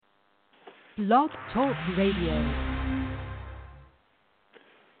Blog Talk Radio.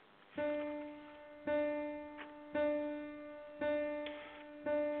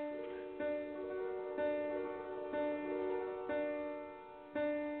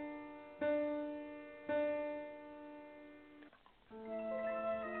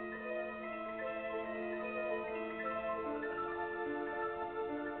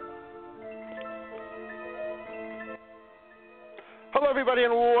 Everybody,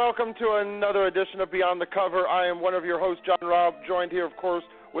 and welcome to another edition of Beyond the Cover. I am one of your hosts, John Robb, joined here, of course,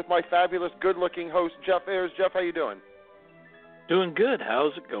 with my fabulous, good-looking host, Jeff Ayers. Jeff, how you doing? Doing good.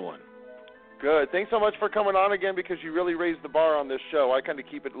 How's it going? Good. Thanks so much for coming on again, because you really raised the bar on this show. I kind of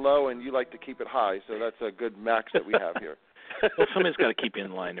keep it low, and you like to keep it high, so that's a good max that we have here. Well, somebody's got to keep you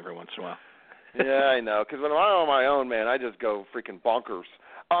in line every once in a while. Yeah, I know, because when I'm on my own, man, I just go freaking bonkers.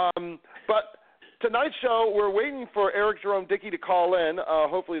 But tonight's show, we're waiting for Eric Jerome Dickey to call in.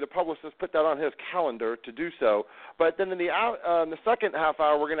 Hopefully the publicist put that on his calendar to do so. But then in the second half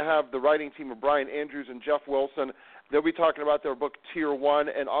hour, we're going to have the writing team of Brian Andrews and Jeff Wilson. They'll be talking about their book Tier 1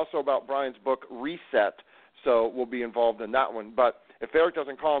 and also about Brian's book Reset. So we'll be involved in that one. But if Eric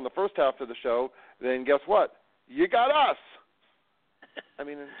doesn't call in the first half of the show, then guess what? You got us. I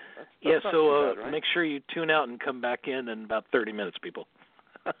mean, that's not too bad, right? Make sure you tune out and come back in about 30 minutes, people.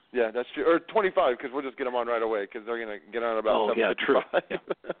 Yeah, that's true. Or 25, because we'll just get them on right away, because they're going to get on about 7:55. Yeah, true. Yeah.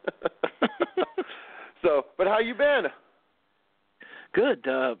 So, but how you been? Good.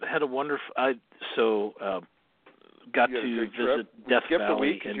 Had a wonderful. Got to visit Death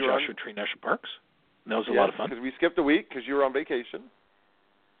Valley and Joshua Tree National Parks. That was a lot of fun. Because we skipped a week because you were on vacation.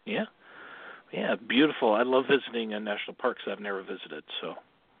 Yeah. Yeah, beautiful. I love visiting national parks I've never visited. So.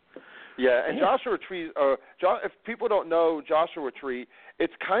 Yeah, and Joshua Tree. If people don't know Joshua Tree,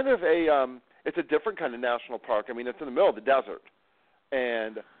 it's kind of it's a different kind of national park. I mean, it's in the middle of the desert,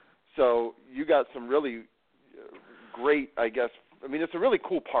 and so you got some really great, I guess. I mean, it's a really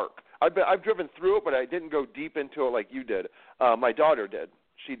cool park. I've driven through it, but I didn't go deep into it like you did. My daughter did.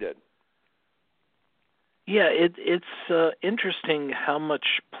 She did. Yeah, it's interesting how much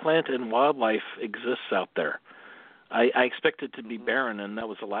plant and wildlife exists out there. I expected it to be barren, and that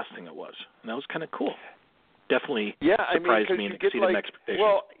was the last thing it was. And that was kind of cool. Definitely surprised me and exceeded my expectations.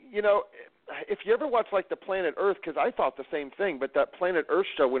 Well, you know, if you ever watch like the Planet Earth, because I thought the same thing, but that Planet Earth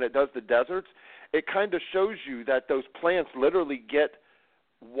show, when it does the deserts, it kind of shows you that those plants literally get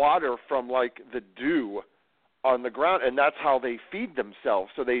water from like the dew on the ground, and that's how they feed themselves.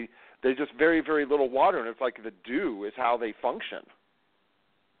 So they just very, very little water, and it's like the dew is how they function.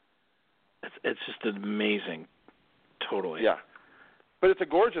 It's just amazing. Totally. Yeah, but it's a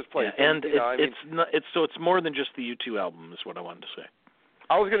gorgeous place. Yeah, and it's more than just the U2 album, is what I wanted to say.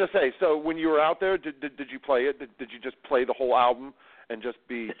 I was going to say. So when you were out there, did you play it? Did you just play the whole album and just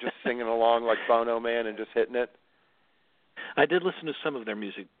singing along like Bono, man, and just hitting it? I did listen to some of their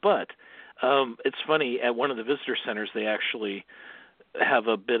music, but it's funny. At one of the visitor centers, they actually have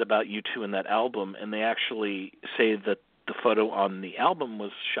a bit about U2 in that album, and they actually say that the photo on the album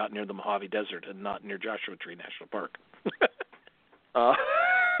was shot near the Mojave Desert and not near Joshua Tree National Park.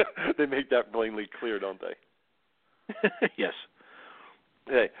 They make that plainly clear, don't they? Yes.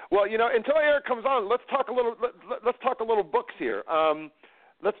 Hey, well, you know, until Eric comes on, let's talk a little books here.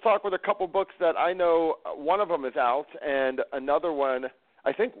 Let's talk with a couple books that I know. One of them is out, and another one,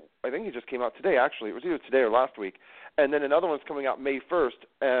 I think it just came out today. Actually, it was either today or last week. And then another one's coming out May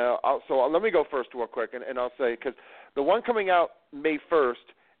 1st. So let me go first real quick, and I'll say, because the one coming out May 1st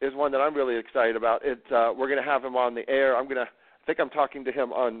is one that I'm really excited about. We're going to have him on the air. I think I'm talking to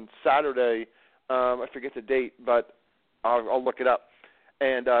him on Saturday. I forget the date, but I'll look it up.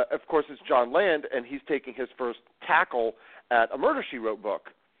 And, of course, it's John Land, and he's taking his first tackle at a Murder, She Wrote book.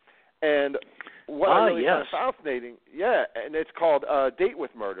 And what I really find fascinating, and it's called Date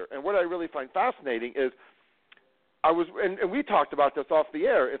with Murder. And what I really find fascinating is and we talked about this off the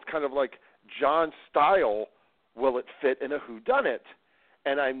air, it's kind of like John's style, will it fit in a whodunit?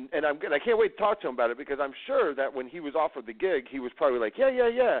 And I can't wait to talk to him about it, because I'm sure that when he was offered the gig, he was probably like,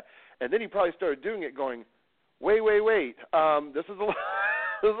 yeah. And then he probably started doing it going, wait. This is a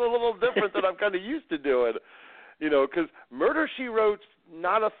little different than I'm kind of used to doing, you know, because Murder, She Wrote's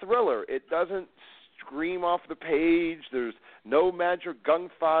not a thriller. It doesn't scream off the page. There's no major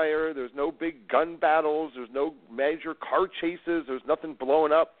gunfire. There's no big gun battles. There's no major car chases. There's nothing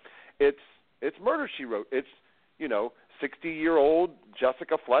blowing up. It's Murder, She Wrote. It's, you know, 60-year-old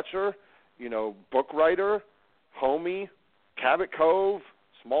Jessica Fletcher, you know, book writer, homie, Cabot Cove,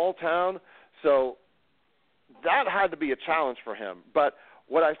 small town. So that had to be a challenge for him. But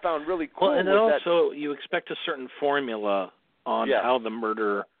what I found really cool and was also you expect a certain formula on how the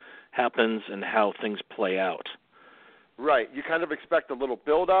murder happens and how things play out. Right. You kind of expect a little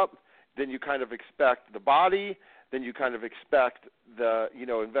build-up, then you kind of expect the body, then you kind of expect the,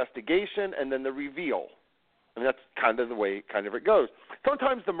 investigation, and then the reveal. I mean, that's kind of the way it goes.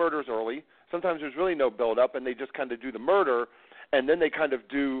 Sometimes the murder's early. Sometimes there's really no build-up, and they just kind of do the murder, and then they kind of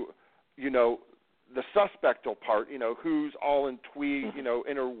do, the suspectal part, who's all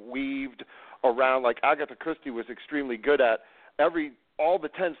interweaved around. Like Agatha Christie was extremely good at all the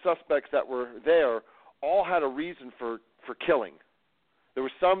 10 suspects that were there all had a reason for killing. There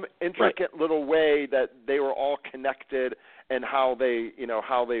was some intricate little way that they were all connected and how they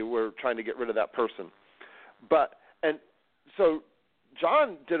were trying to get rid of that person. And so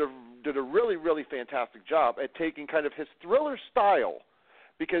John did a really, really fantastic job at taking kind of his thriller style,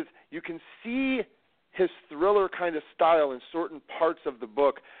 because you can see his thriller kind of style in certain parts of the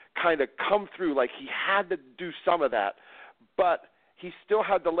book kind of come through. Like he had to do some of that, but he still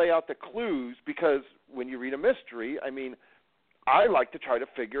had to lay out the clues, because when you read a mystery, I mean, I like to try to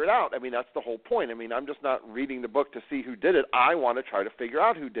figure it out. I mean, that's the whole point. I mean, I'm just not reading the book to see who did it. I want to try to figure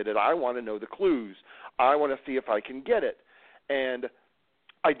out who did it. I want to know the clues. I want to see if I can get it. And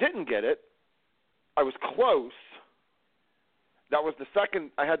I didn't get it. I was close. That was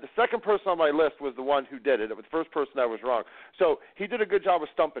I had the second person on my list was the one who did it. It was the first person I was wrong. So he did a good job of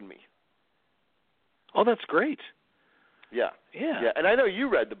stumping me. Oh, that's great. Yeah. Yeah. And I know you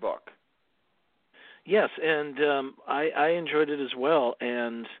read the book. Yes, and I enjoyed it as well.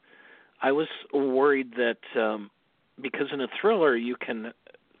 And I was worried that because in a thriller you can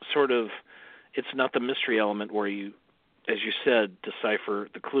sort of, it's not the mystery element where you, as you said, decipher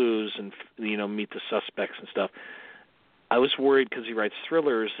the clues and meet the suspects and stuff. I was worried because he writes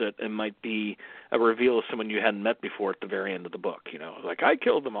thrillers that it might be a reveal of someone you hadn't met before at the very end of the book. Like I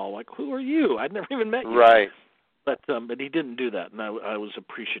killed them all. Like, who are you? I'd never even met you. Right. But he didn't do that, and I was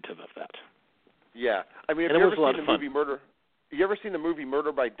appreciative of that. Yeah, I mean, have you ever seen the movie Murder? You ever seen the movie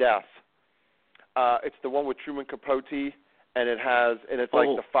Murder by Death? It's the one with Truman Capote, and it's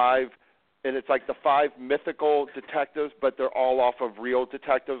like the five mythical detectives, but they're all off of real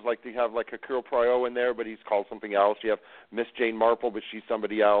detectives. Like they have like Hercule Poirot in there, but he's called something else. You have Miss Jane Marple, but she's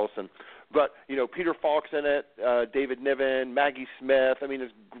somebody else. But Peter Falk's in it, David Niven, Maggie Smith. I mean,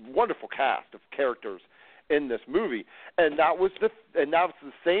 it's a wonderful cast of characters in this movie, and that was the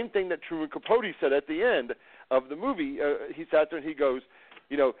same thing that Truman Capote said at the end of the movie. He sat there and he goes,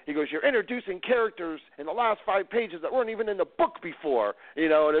 you're introducing characters in the last 5 pages that weren't even in the book before,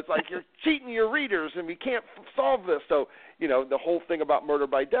 and it's like you're cheating your readers, and we can't solve this. So, the whole thing about Murder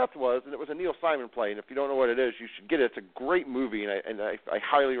by Death was, and it was a Neil Simon play, and if you don't know what it is, you should get it. It's a great movie, and I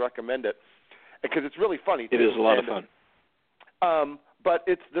highly recommend it because it's really funny too. It is a lot of fun. But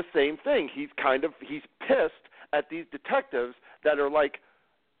it's the same thing. He's pissed at these detectives that are like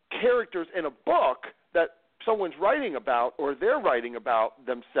characters in a book that someone's writing about, or they're writing about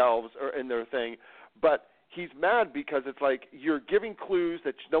themselves or in their thing. But he's mad because it's like you're giving clues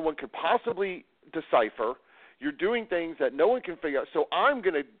that no one could possibly decipher. You're doing things that no one can figure out. So I'm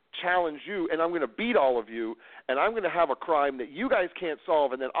going to challenge you, and I'm going to beat all of you, and I'm going to have a crime that you guys can't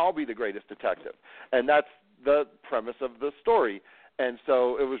solve, and then I'll be the greatest detective. And that's the premise of the story. And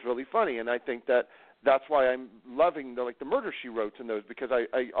so it was really funny, and I think that's why I'm loving the Murder, She Wrote in those, because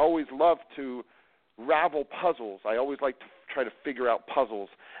I always love to ravel puzzles. I always like to try to figure out puzzles,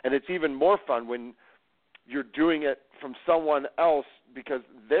 and it's even more fun when you're doing it from someone else because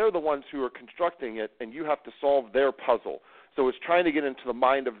they're the ones who are constructing it, and you have to solve their puzzle. So it's trying to get into the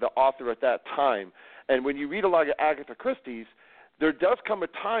mind of the author at that time. And when you read a lot of Agatha Christie's, there does come a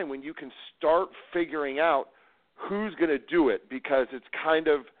time when you can start figuring out who's going to do it, because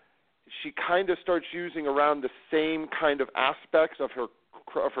she kind of starts using around the same kind of aspects of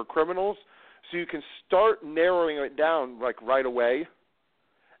her criminals, so you can start narrowing it down like right away,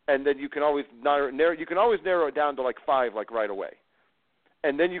 and then you can always narrow it down to like 5 like right away,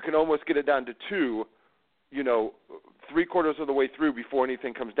 and then you can almost get it down to 2, 3/4 of the way through before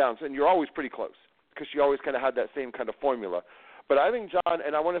anything comes down. So, and you're always pretty close because she always kind of had that same kind of formula. But I think John,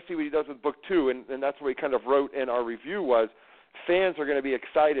 and I want to see what he does with book 2, and that's what he kind of wrote in our review, was fans are going to be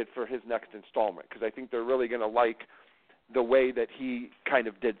excited for his next installment because I think they're really going to like the way that he kind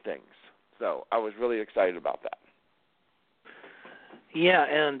of did things. So I was really excited about that. Yeah,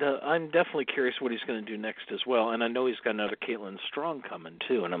 and I'm definitely curious what he's going to do next as well. And I know he's got another Caitlin Strong coming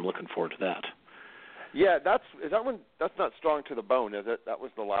too, and I'm looking forward to that. Yeah, that's not Strong to the Bone, is it? That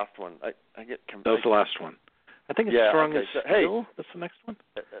was the last one. I get confused. That was the last one. I think it's Strong as Steel. That's the next one.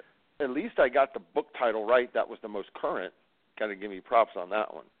 At least I got the book title right. That was the most current. Got to give me props on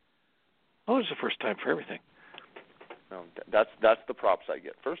that one. Oh, it's the first time for everything. That's the props I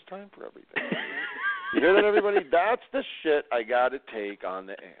get. First time for everything. You hear that, everybody? That's the shit I got to take on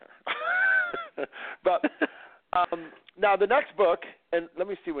the air. But now the next book, and let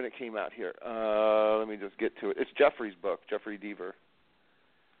me see when it came out here. Let me just get to it. It's Jeffrey's book, Jeffrey Deaver,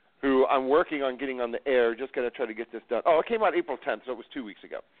 who I'm working on getting on the air. Just going to try to get this done. Oh, it came out April 10th, so it was 2 weeks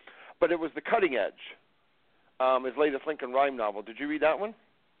ago. But it was The Cutting Edge, his latest Lincoln Rhyme novel. Did you read that one?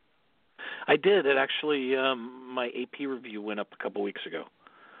 I did. It actually, my AP review went up a couple weeks ago.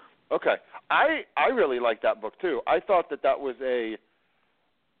 Okay. I really liked that book, too. I thought that was a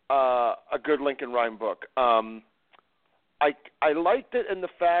good Lincoln Rhyme book. I liked it in the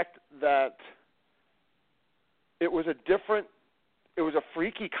fact that it was a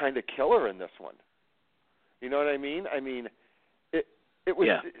freaky kind of killer in this one. You know what I mean? I mean, it was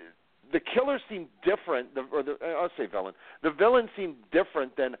the killer seemed different, I'll say villain. The villain seemed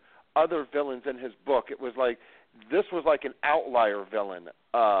different than other villains in his book. It was like this was like an outlier villain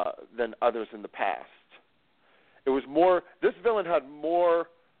than others in the past. It was more. This villain had more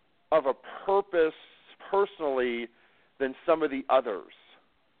of a purpose personally than some of the others,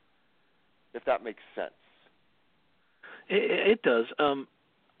 if that makes sense. It does.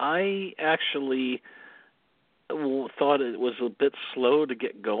 I actually thought it was a bit slow to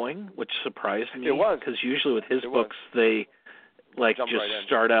get going, which surprised me. It was. Because usually with his books, they Jump just right in.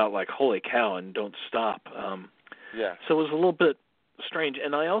 start out like, holy cow, and don't stop. Yeah. So it was a little bit strange.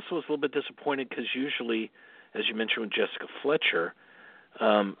 And I also was a little bit disappointed because usually, as you mentioned with Jessica Fletcher,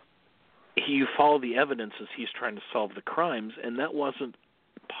 you follow the evidence as he's trying to solve the crimes, and that wasn't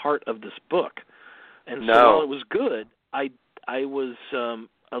part of this book. And so while it was good, I was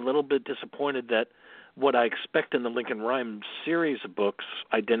a little bit disappointed that what I expect in the Lincoln Rhyme series of books,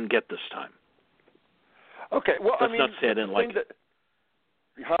 I didn't get this time. Okay, well, That's not to say I didn't like it.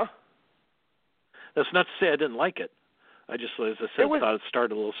 Huh? That's not to say I didn't like it. I just, as I said, thought it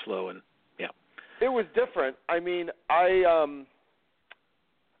started a little slow, and yeah. It was different. I mean, you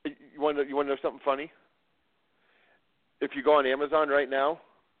want to know something funny? If you go on Amazon right now,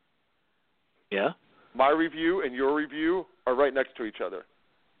 yeah, my review and your review are right next to each other.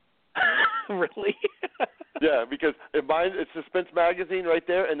 Really? Yeah, because in mine it's Suspense Magazine right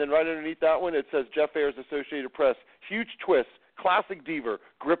there, and then right underneath that one it says Jeff Ayers, Associated Press, huge twist, classic Deaver,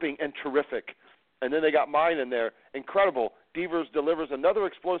 gripping and terrific. And then they got mine in there, incredible. Deaver delivers another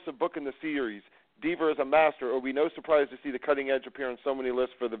explosive book in the series. Deaver is a master. It will be no surprise to see The Cutting Edge appear on so many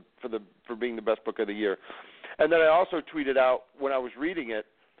lists for being the best book of the year. And then I also tweeted out when I was reading it,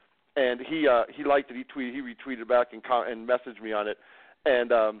 and he liked it. He retweeted back and messaged me on it,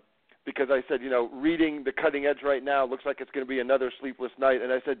 and because I said, reading The Cutting Edge right now looks like it's going to be another sleepless night.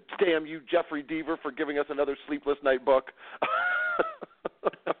 And I said, damn you, Jeffrey Deaver, for giving us another sleepless night book.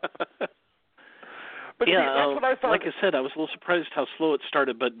 But yeah, see, that's what I found. like I said, I was a little surprised how slow it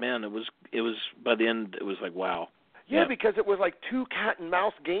started, but man, it was by the end, it was like, wow. Yeah, because it was like two cat and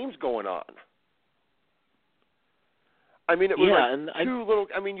mouse games going on. I mean, it was two little.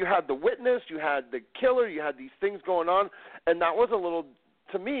 I mean, you had the witness, you had the killer, you had these things going on, and that was a little,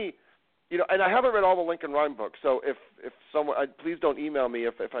 to me, and I haven't read all the Lincoln Rhyme books, so if someone, please don't email me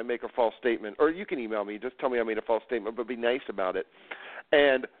if I make a false statement, or you can email me, just tell me I made a false statement, but be nice about it.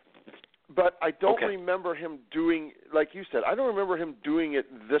 But I don't remember him doing, like you said, I don't remember him doing it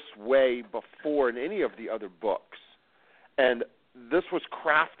this way before in any of the other books. And this was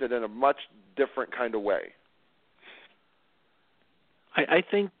crafted in a much different kind of way. I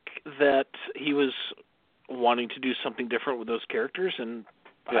think that he was wanting to do something different with those characters, and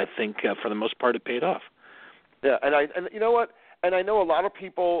I think for the most part it paid off. Yeah, and you know what? And I know a lot of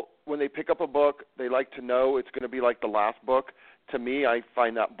people, when they pick up a book, they like to know it's going to be like the last book. To me, I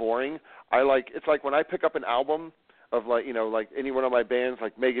find that boring. It's like when I pick up an album of like any one of my bands,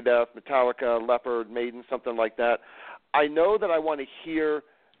 like Megadeth, Metallica, Leopard, Maiden, something like that. I know that I want to hear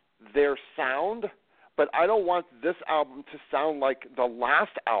their sound, but I don't want this album to sound like the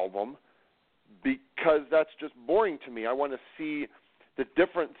last album because that's just boring to me. I want to see the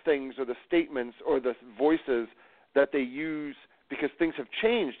different things or the statements or the voices that they use because things have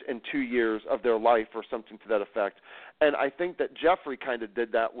changed in 2 years of their life or something to that effect. And I think that Jeffrey kind of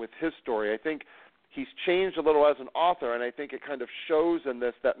did that with his story. I think he's changed a little as an author, and I think it kind of shows in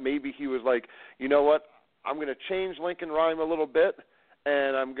this that maybe he was like, you know what, I'm going to change Lincoln Rhyme a little bit,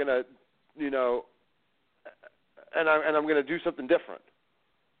 and I'm going to, and I'm going to do something different.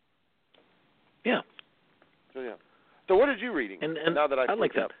 Yeah. So, yeah. So what did you reading? And now that I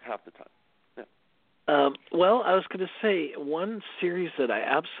like that half the time. Well, I was going to say one series that I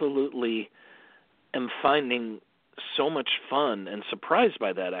absolutely am finding so much fun and surprised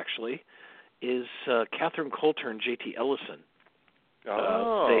by that actually is Catherine Coulter and J.T. Ellison.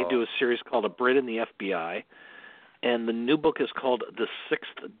 Oh. They do a series called A Brit in the FBI, and the new book is called The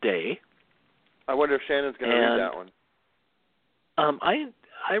Sixth Day. I wonder if Shannon's going to read that one.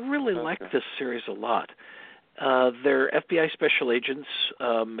 I really like this series a lot. They're FBI special agents.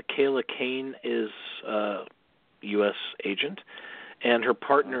 Michaela Caine is a U.S. agent, and her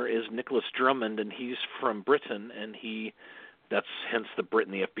partner is Nicholas Drummond, and he's from Britain, and that's hence the Brit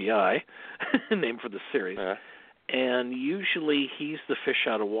in the FBI, name for the series. Yeah. And usually he's the fish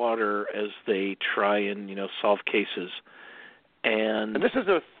out of water as they try and, solve cases. And this is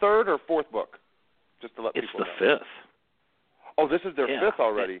their third or fourth book, just to let it's people know. It's the fifth. Oh, this is their fifth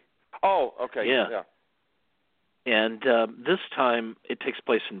already. Oh, okay. Yeah. And this time it takes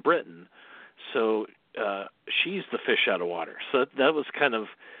place in Britain, so she's the fish out of water. So that was kind of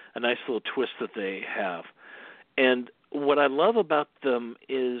a nice little twist that they have. And what I love about them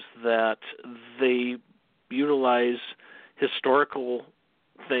is that they utilize historical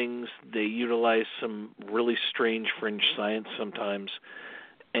things. They utilize some really strange fringe science sometimes,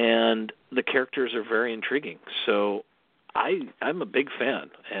 and the characters are very intriguing. So I'm a big fan,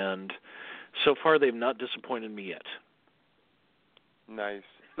 and so far they've not disappointed me yet. Nice.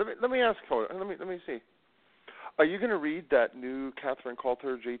 Let me ask. Let me see. Are you going to read that new Catherine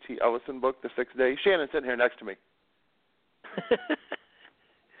Coulter, J.T. Ellison book, The Sixth Day? Shannon's sitting here next to me.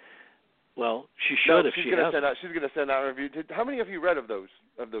 Well, she should if she has. She's going to send out a review. How many have you read of those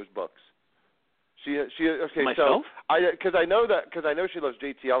books? Okay. Myself? So because I know she loves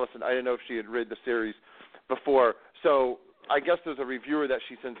J.T. Ellison. I didn't know if she had read the series before. So I guess there's a reviewer that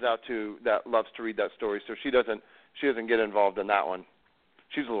she sends out to that loves to read that story. So she doesn't get involved in that one.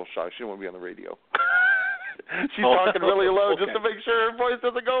 She's a little shy. She doesn't want to be on the radio. She's talking really low just to make sure her voice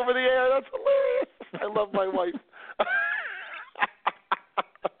doesn't go over the air. That's hilarious. I love my wife.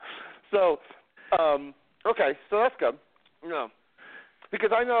 So, okay, so that's good. No,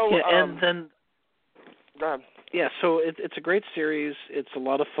 because I know. Yeah, and then. Go ahead. Yeah, so it's a great series. It's a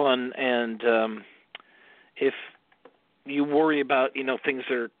lot of fun, and if you worry about things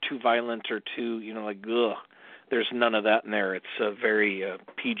that are too violent or too like ugh, there's none of that in there. It's very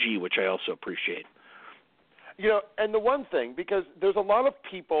PG, which I also appreciate. And the one thing, because there's a lot of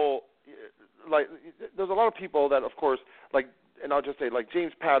people that, of course, like, and I'll just say like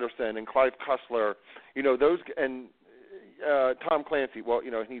James Patterson and Clive Cussler, those, and Tom Clancy. Well,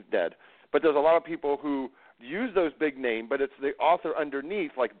 he's dead, but there's a lot of people who use those big names, but it's the author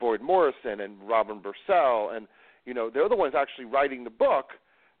underneath, like Boyd Morrison and Robin Bursell, and they're the ones actually writing the book,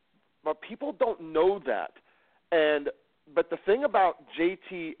 but people don't know that. But the thing about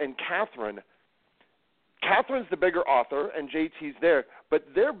JT and Catherine's the bigger author and JT's there,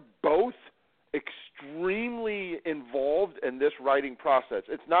 but they're both extremely involved in this writing process.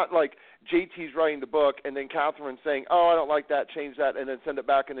 It's not like JT's writing the book and then Catherine's saying, oh, I don't like that, change that, and then send it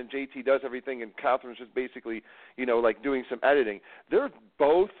back, and then JT does everything and Catherine's just basically, like doing some editing. They're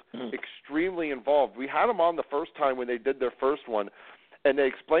both extremely involved. We had them on the first time when they did their first one, and they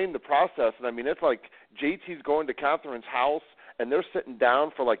explained the process, and I mean, it's like JT's going to Catherine's house, and they're sitting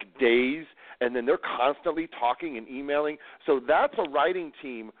down for like days, and then they're constantly talking and emailing. So that's a writing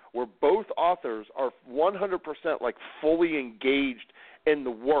team where both authors are 100% like fully engaged in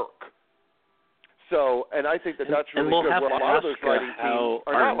the work. So, and I think that's really and we'll good. Have where to a lot ask of those writing teams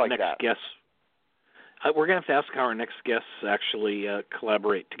are our not like next that. Guests, we're going to have to ask how our next guests actually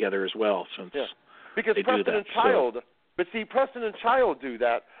collaborate together as well, since because they Preston do that. and Child. But see, Preston and Child do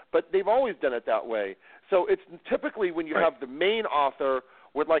that, but they've always done it that way. So it's typically when you have the main author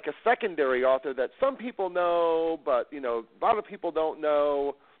with like a secondary author that some people know, but a lot of people don't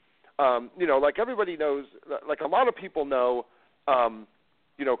know. Like everybody knows, like a lot of people know,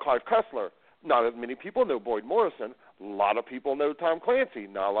 Clive Cussler. Not as many people know Boyd Morrison. A lot of people know Tom Clancy.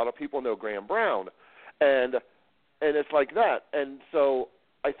 Not a lot of people know Graham Brown, and it's like that. And so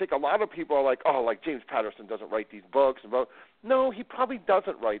I think a lot of people are like, oh, like James Patterson doesn't write these books. No, he probably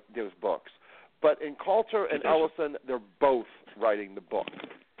doesn't write those books. But in Coulter and Ellison, they're both writing the book.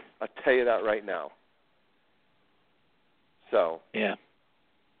 I'll tell you that right now. So. Yeah.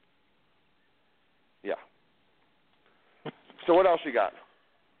 So what else you got?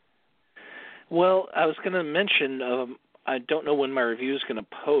 Well, I was going to mention, I don't know when my review is going to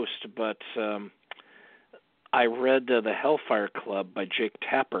post, but I read The Hellfire Club by Jake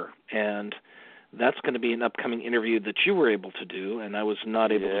Tapper, and that's going to be an upcoming interview that you were able to do, and I was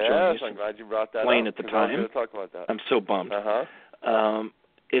not able to join you. Yes, I'm glad you brought that up. At the time. I was going to talk about that. I'm so bummed. Uh-huh.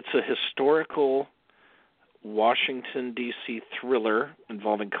 It's a historical Washington, D.C. thriller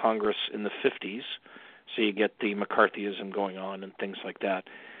involving Congress in the 50s, so you get the McCarthyism going on and things like that.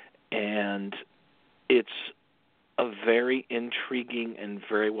 and it's a very intriguing and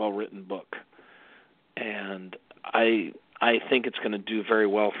very well-written book. And I think it's going to do very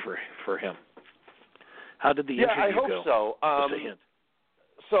well for him. How did the interview go? Yeah, I hope so. Just a hint.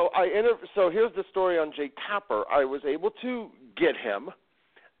 So here's the story on Jake Tapper. I was able to get him,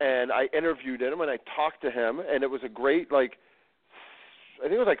 and I interviewed him, and I talked to him, and it was a great, I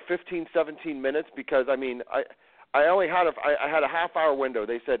think it was 15, 17 minutes, because, I only had I had a half-hour window.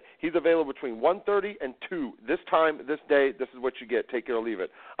 They said, he's available between 1:30 and 2. This time, this day, this is what you get. Take it or leave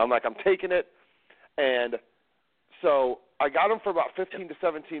it. I'm like, I'm taking it. And so I got him for about 15 to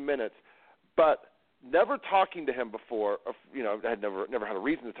 17 minutes, but never talking to him before, I had never had a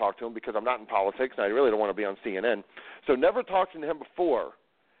reason to talk to him because I'm not in politics and I really don't want to be on CNN. So never talked to him before.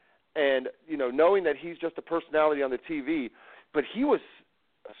 And, knowing that he's just a personality on the TV, but he was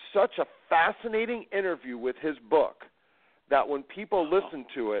such a fascinating interview with his book that when people listen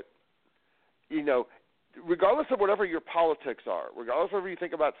to it, regardless of whatever your politics are, regardless of whatever you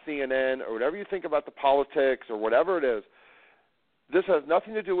think about CNN or whatever you think about the politics or whatever it is, this has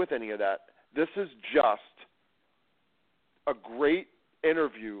nothing to do with any of that. This is just a great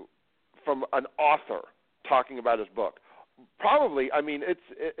interview from an author talking about his book. Probably,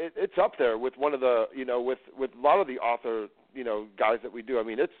 it's up there with one of the, with a lot of the author, guys that we do.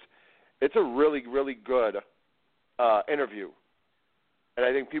 It's a really, really good interview, and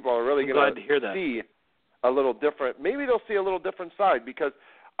I think people are really going to see a little different. Maybe they'll see a little different side, because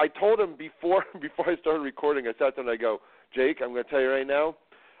I told him before I started recording, I sat there and I go, Jake, I'm going to tell you right now,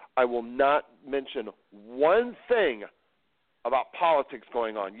 I will not mention one thing about politics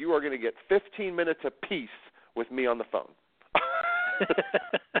going on. You are going to get 15 minutes apiece with me on the phone.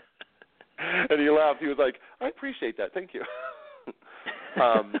 And he laughed. He was like, I appreciate that. Thank you.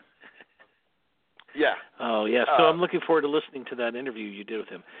 Yeah. Oh, yeah. So I'm looking forward to listening to that interview you did with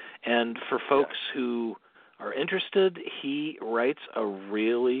him. And for folks who are interested, he writes a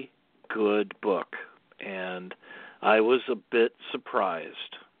really good book. And I was a bit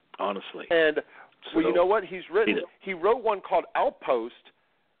surprised, honestly. And, well, you know what? He wrote one called Outpost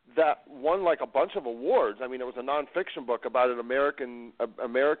that won a bunch of awards. It was a nonfiction book about an American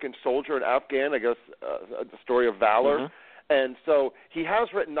soldier in Afghan, I guess, the story of valor. Mm-hmm. And so he has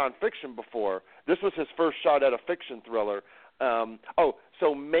written nonfiction before. This was his first shot at a fiction thriller.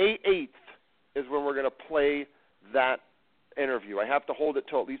 So May 8th is when we're going to play that interview. I have to hold it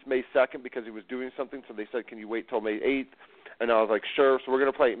till at least May 2nd because he was doing something, so they said, can you wait till May 8th? And I was like, sure. So we're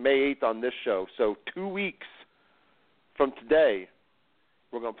going to play May 8th on this show. So 2 weeks from today,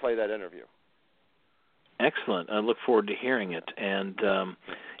 we're going to play that interview. Excellent. I look forward to hearing it. And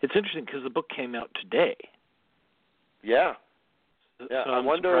it's interesting because the book came out today. Yeah. So I'm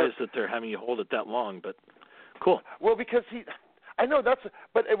surprised that they're having you hold it that long, but cool. Well, because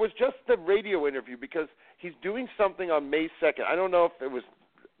but it was just the radio interview because he's doing something on May 2nd. I don't know if it was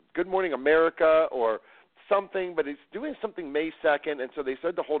Good Morning America or something, but he's doing something May 2nd, and so they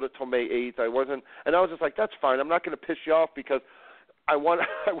said to hold it till May 8th. I was just like, that's fine. I'm not going to piss you off because I want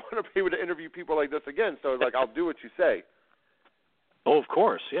to be able to interview people like this again. So it's like, I'll do what you say. Oh, of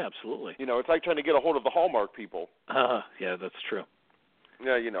course. Yeah, absolutely. It's like trying to get a hold of the Hallmark people. Yeah, that's true.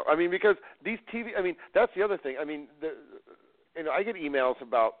 Yeah, because these TV, that's the other thing. I get emails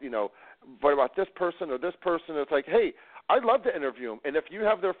about, what about this person or this person? It's like, hey, I'd love to interview them. And if you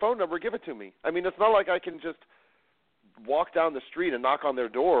have their phone number, give it to me. It's not like I can just walk down the street and knock on their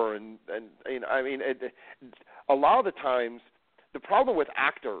door. A lot of the times, the problem with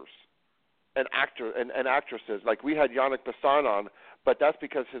actors and actresses, like we had Yannick Besson on, but that's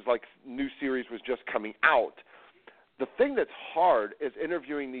because his new series was just coming out. The thing that's hard is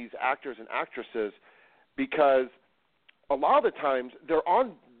interviewing these actors and actresses because a lot of the times they're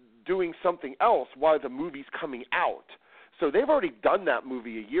on doing something else while the movie's coming out. So they've already done that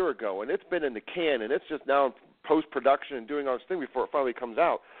movie a year ago, and it's been in the can, and it's just now in post-production and doing all this thing before it finally comes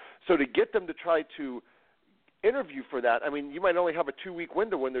out. So to get them to try to interview for that, you might only have a 2-week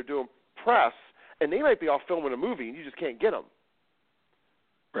window when they're doing press, and they might be off filming a movie, and you just can't get them.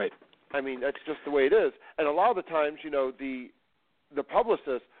 Right. That's just the way it is. And a lot of the times, the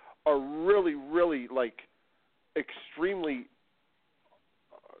publicists are really, really, extremely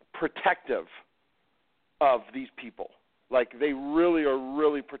protective of these people. They really are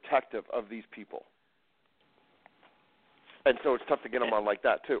really protective of these people. And so it's tough to get them on like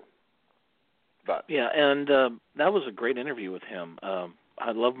that, too. But yeah, and that was a great interview with him.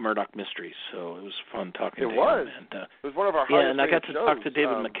 I love Murdoch Mysteries, so it was fun talking to him. And, it was one of our highest and I got to shows. talk to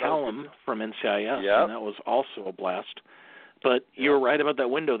David McCallum from NCIS, and that was also a blast But you're right about that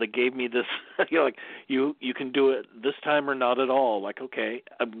window that gave me this. Like you can do it this time or not at all. Like, okay,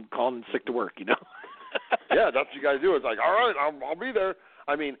 I'm calling in sick to work. Yeah, that's what you got to do. It's like, all right, I'll be there.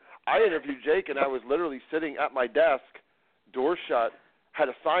 I mean, I interviewed Jake, and I was literally sitting at my desk, door shut, had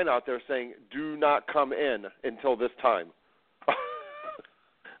a sign out there saying, "Do not come in until this time."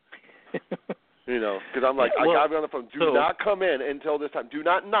 Because I'm like, I got to be on the phone. Do not come in until this time. Do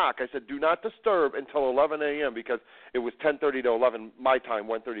not knock. I said, do not disturb until 11 a.m. because it was 10:30 to 11 my time,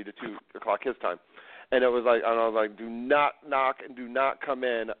 1:30 to 2 o'clock his time, and it was like, and I was like, do not knock and do not come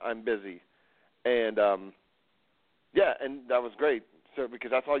in. I'm busy, and yeah, and that was great. So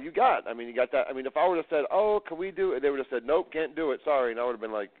because that's all you got. I mean, you got that. I mean, if I would have said, "Oh, can we do it?" They would have said, "Nope, can't do it. Sorry," and I would have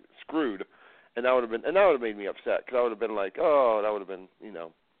been like screwed, and that would have made me upset because I would have been like, "Oh, that would have been,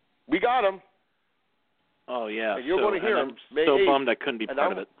 we got him." Oh yeah. And you're going to hear him. I'm so bummed I couldn't be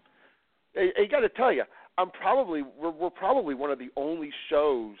part of it. I got to tell you, we're probably one of the only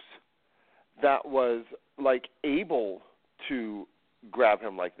shows that was like able to grab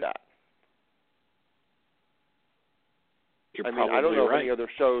him like that. You're I don't know right. any other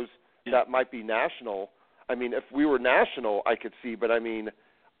shows that might be national. I mean, if we were national, I could see, but I mean,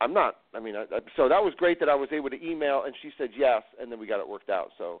 I'm not. I mean, so that was great that I was able to email, and she said yes, and then we got it worked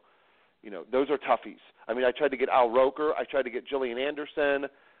out. So, those are toughies. I mean, I tried to get Al Roker. I tried to get Gillian Anderson.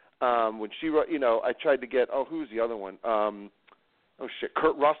 When she wrote, I tried to get, who's the other one?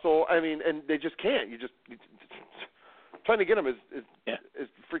 Kurt Russell. I mean, and they just can't. Trying to get them is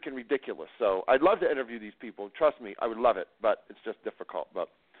freaking ridiculous. So I'd love to interview these people. Trust me, I would love it, but it's just difficult. But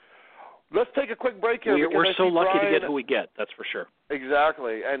let's take a quick break here. We're so lucky to get who we get, that's for sure.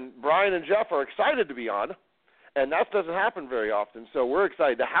 Exactly. And Brian and Jeff are excited to be on, and that doesn't happen very often. So we're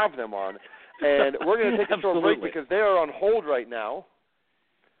excited to have them on. And we're going to take a short break because they are on hold right now.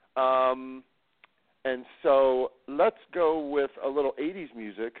 And so let's go with a little 80s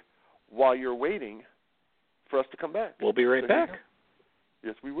music while you're waiting for us to come back. We'll be right back.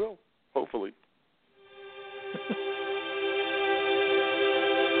 Yes, we will. Hopefully.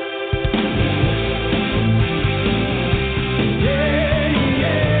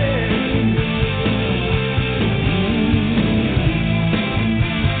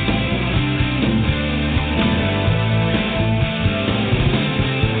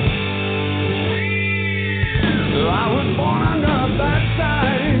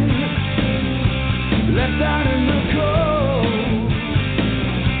 Left out in the cold,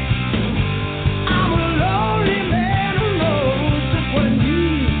 I'm a lonely man.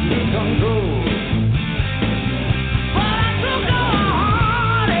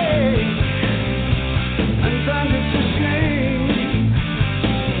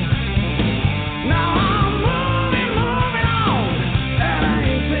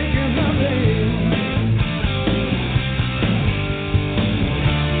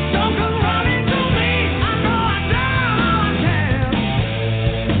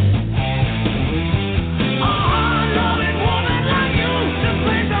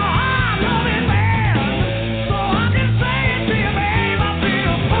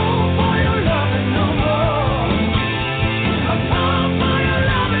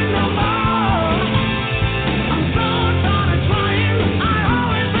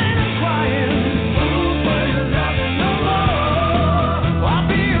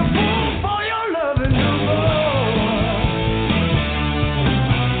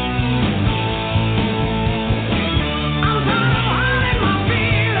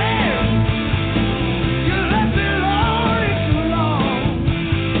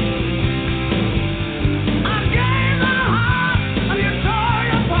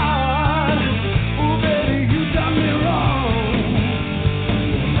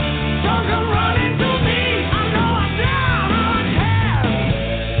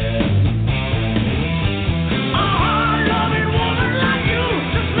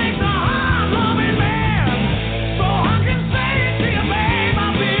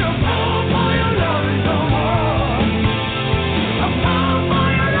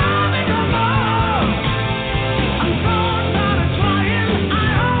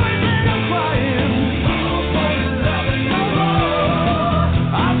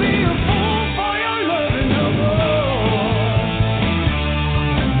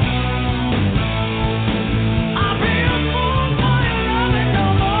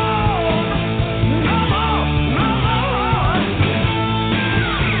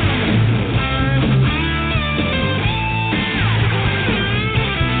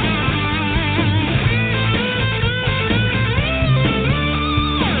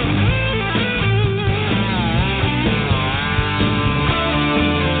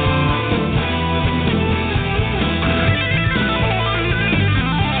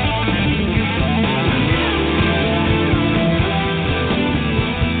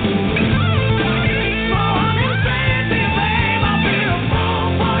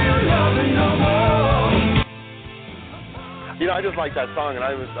 I just like that song, and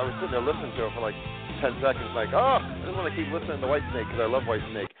I was sitting there listening to it for like 10 seconds, like, oh, I just want to keep listening to Whitesnake because I love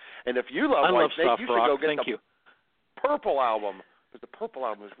Whitesnake. And if you love Whitesnake, you should go get the Purple album, because the Purple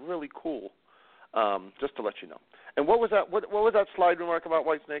album is really cool. Just to let you know. And what was that? What was that slide remark about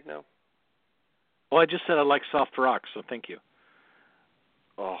Whitesnake now? Well, I just said I like soft rock, so thank you.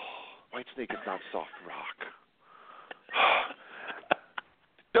 Oh, Whitesnake is not soft rock.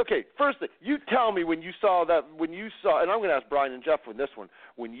 Okay, first thing, you tell me when you saw, and I'm going to ask Brian and Jeff for this one,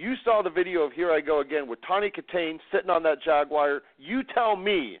 when you saw the video of Here I Go Again with Tawny Kitaen sitting on that Jaguar, you tell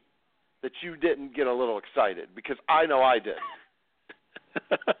me that you didn't get a little excited, because I know I did.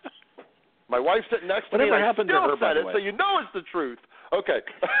 My wife's sitting next to me, and I still said it, so you know it's the truth. Okay.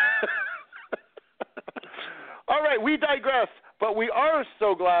 All right, we digress. But we are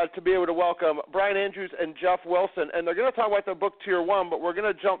so glad to be able to welcome Brian Andrews and Jeff Wilson, and they're going to talk about their book Tier 1, but we're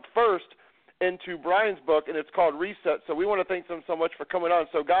going to jump first into Brian's book, and it's called Reset. So we want to thank them so much for coming on.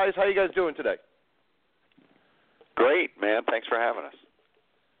 So, guys, how you guys doing today? Great, man. Thanks for having us.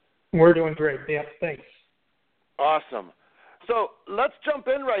 We're doing great. Yeah, thanks. Awesome. So let's jump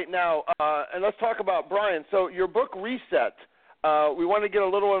in right now, and let's talk about Brian. So your book Reset. We want to get a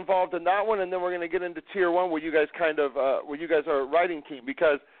little involved in that one, and then we're going to get into Tier 1, where you guys where you guys are a writing team,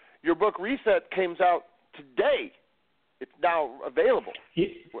 because your book Reset comes out today. It's now available.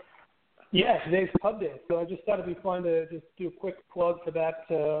 Yeah, today's pub day, so I just thought it'd be fun to just do a quick plug for that,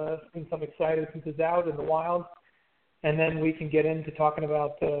 since I'm excited, since it's out in the wild, and then we can get into talking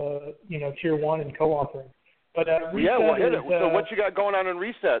about Tier 1 and co-authoring. But Reset hit it. So what you got going on in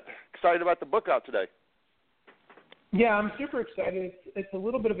Reset? Excited about the book out today? Yeah, I'm super excited. It's a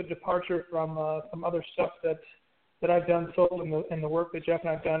little bit of a departure from some other stuff that I've done solo in the work that Jeff and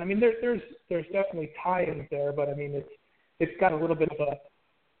I've done. I mean, there's definitely tie-ins there, but I mean it's got a little bit of a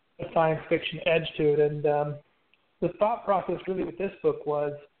science fiction edge to it. And the thought process really with this book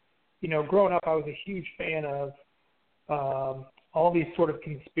was, growing up, I was a huge fan of all these sort of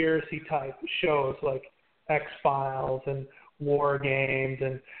conspiracy type shows like X-Files and War Games,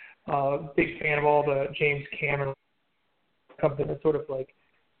 and big fan of all the James Cameron. Something that sort of like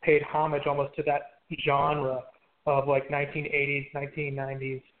paid homage almost to that genre of like 1980s,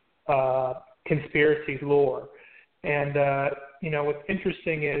 1990s conspiracies lore. And, what's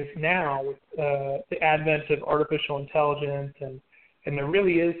interesting is now with the advent of artificial intelligence and there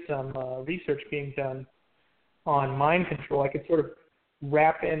really is some research being done on mind control, I could sort of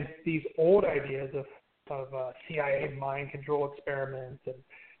wrap in these old ideas of CIA mind control experiments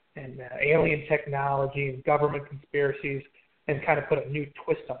and alien technology and government conspiracies, and kind of put a new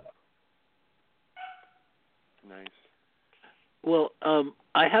twist on it. Nice. Well,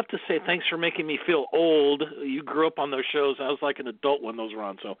 I have to say thanks for making me feel old. You grew up on those shows. I was like an adult when those were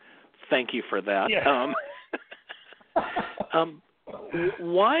on, so thank you for that. Yeah.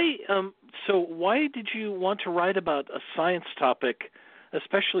 Why did you want to write about a science topic,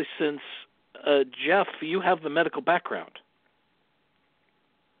 especially since, Jeff, you have the medical background?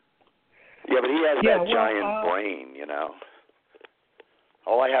 Yeah, but he has that giant brain,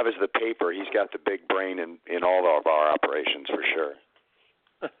 All I have is the paper. He's got the big brain in all of our operations, for sure.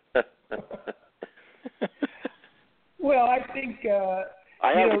 Well, I think...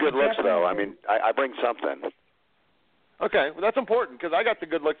 I have the good looks, though. I mean, I bring something. Okay, well, that's important, because I got the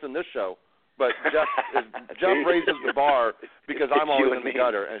good looks in this show. But Jeff raises the bar because I'm always in the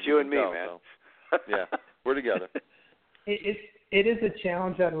gutter. As you and me, man. So, yeah, we're together. It is a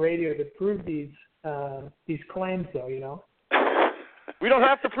challenge on radio to prove these claims, though, We don't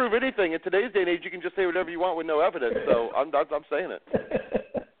have to prove anything. In today's day and age, you can just say whatever you want with no evidence, so I'm saying it.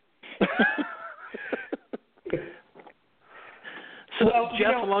 So,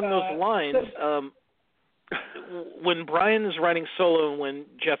 Jeff, along those lines, when Brian is writing solo and when,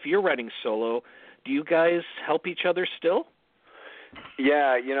 Jeff, you're writing solo, do you guys help each other still?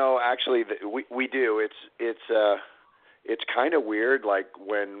 Yeah, actually, we do. It's kind of weird, like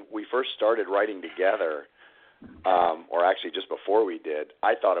when we first started writing together, or actually just before we did,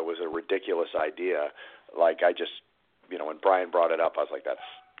 I thought it was a ridiculous idea. Like when Brian brought it up, I was like, that's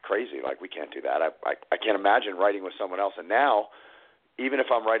crazy. Like, we can't do that. I can't imagine writing with someone else. And now, even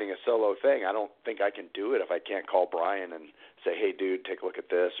if I'm writing a solo thing, I don't think I can do it if I can't call Brian and say, hey, dude, take a look at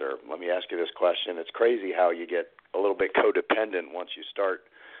this, or let me ask you this question. It's crazy how you get a little bit codependent once you start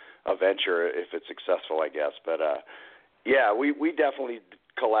a venture, if it's successful, I guess. But, yeah, we definitely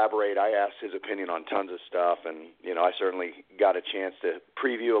collaborate. I asked his opinion on tons of stuff, and I certainly got a chance to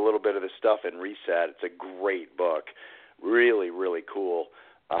preview a little bit of the stuff in Reset. It's a great book, really, really cool.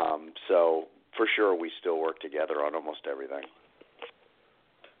 So for sure, we still work together on almost everything.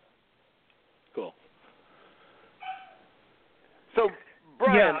 Cool. So,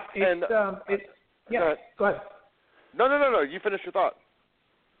 Brian, go ahead. No. You finish your thought.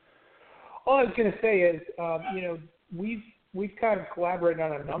 All I was going to say is, we've kind of collaborated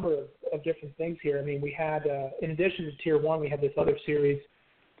on a number of different things here. I mean, we had, in addition to Tier 1, we had this other series,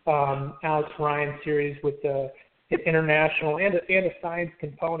 Alex Ryan series with an international and a science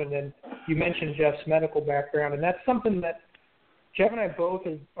component. And you mentioned Jeff's medical background, and that's something that Jeff and I both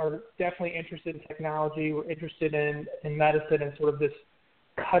are definitely interested in technology. We're interested in medicine and sort of this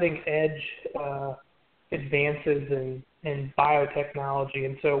cutting-edge advances in biotechnology.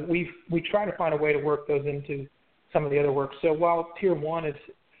 And so we try to find a way to work those into some of the other work. So while Tier 1 is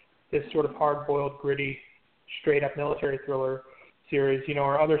this sort of hard-boiled, gritty, straight-up military thriller series,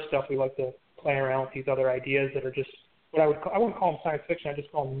 our other stuff, we like to play around with these other ideas that are just what I wouldn't call them science fiction. I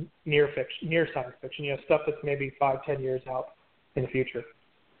just call them near science fiction, stuff that's maybe 5-10 years out in the future.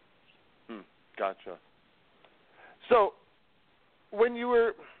 Gotcha. So when you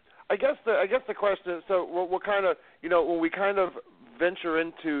were, I guess the question is, so we'll kind of, when we kind of venture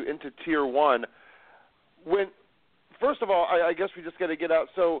into Tier 1, first of all, I guess we just got to get out.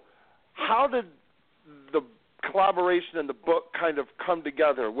 So how did the collaboration and the book kind of come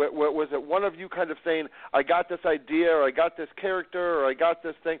together? Was it one of you kind of saying, I got this idea, or I got this character, or I got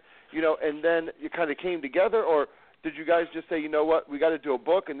this thing, and then you kind of came together? Or did you guys just say, you know what, we got to do a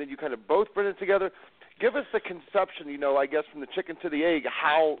book, and then you kind of both put it together? Give us the conception, I guess from the chicken to the egg,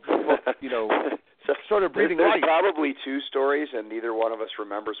 how the book, sort of breathing There's life. probably two stories, and neither one of us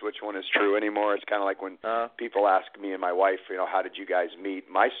remembers which one is true anymore. It's kind of like when people ask me and my wife, how did you guys meet?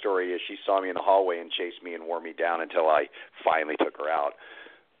 My story is she saw me in the hallway and chased me and wore me down until I finally took her out.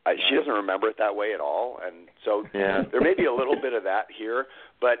 She doesn't remember it that way at all, and so there may be a little bit of that here,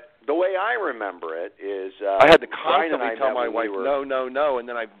 but the way I remember it is I had to Brian constantly tell my wife, no, and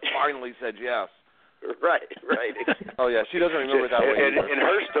then I finally said yes. Right. Oh, yeah, she doesn't remember it that way. In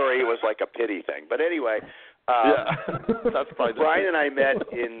her story, it was like a pity thing. But anyway, that's probably Brian and I met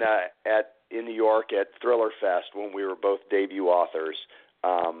in New York at Thriller Fest when we were both debut authors.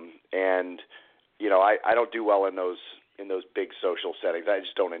 And I don't do well in those big social settings. I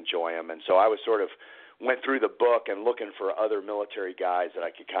just don't enjoy them. And so I was sort of went through the book and looking for other military guys that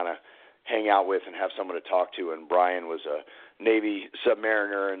I could kind of hang out with and have someone to talk to. And Brian was a Navy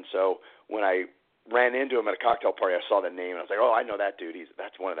submariner, and so when I ran into him at a cocktail party, I saw the name, and I was like, oh, I know that dude.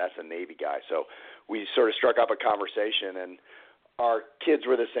 That's a Navy guy. So we sort of struck up a conversation, and our kids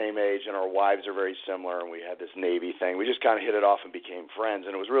were the same age, and our wives are very similar, and we had this Navy thing. We just kind of hit it off and became friends,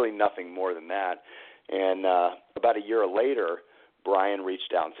 and it was really nothing more than that. And about a year later, Brian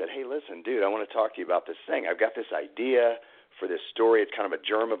reached out and said, hey, listen, dude, I want to talk to you about this thing. I've got this idea for this story. It's kind of a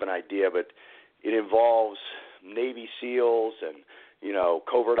germ of an idea, but it involves Navy SEALs and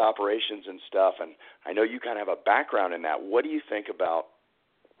covert operations and stuff, and I know you kind of have a background in that. What do you think about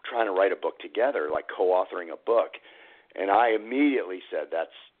trying to write a book together, like co-authoring a book? And I immediately said,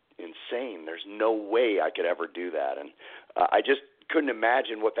 that's insane. There's no way I could ever do that. And I just couldn't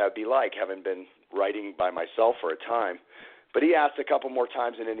imagine what that would be like, having been writing by myself for a time. But he asked a couple more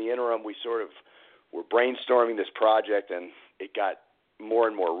times, and in the interim, we sort of were brainstorming this project, and it got more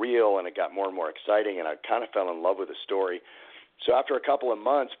and more real, and it got more and more exciting, and I kind of fell in love with the story. So after a couple of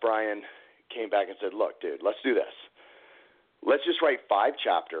months, Brian came back and said, look, dude, let's do this. Let's just write 5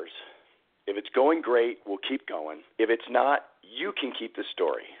 chapters. If it's going great, we'll keep going. If it's not, you can keep the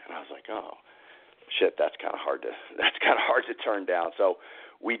story. And I was like, oh, shit, that's kind of hard to turn down. So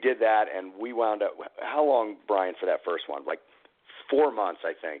we did that, and we wound up – how long, Brian, for that first one? Like 4 months,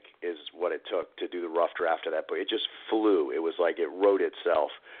 I think, is what it took to do the rough draft of that book. It just flew. It was like it wrote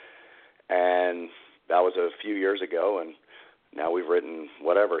itself. And that was a few years ago, and now we've written,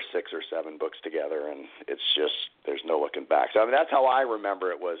 6 or 7 books together, and it's just, there's no looking back. So, that's how I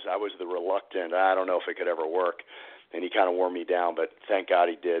remember it was. I was the reluctant, I don't know if it could ever work, and he kind of wore me down, but thank God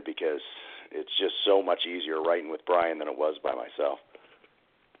he did, because it's just so much easier writing with Brian than it was by myself.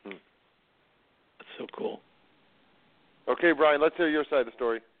 That's so cool. Okay, Brian, let's hear your side of the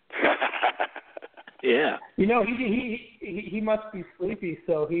story. Yeah. He must be sleepy,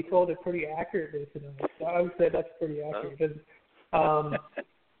 so he told it pretty accurately tonight. So I would say that's pretty accurate. Because,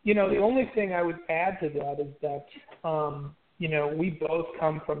 the only thing I would add to that is that, we both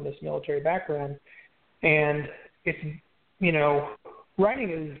come from this military background, and it's, writing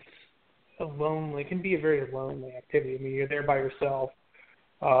is can be a very lonely activity. I mean, you're there by yourself.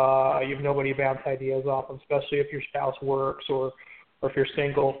 You have nobody to bounce ideas off of, especially if your spouse works or if you're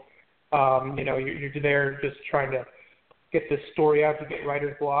single. You're there just trying to get this story out to get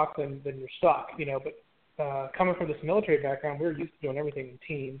writer's block, and then you're stuck, But coming from this military background, we're used to doing everything in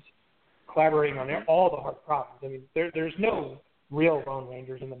teams, collaborating on all the hard problems. I mean, there's no real Lone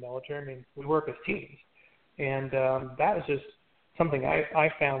Rangers in the military. I mean, we work as teams. And that was just something I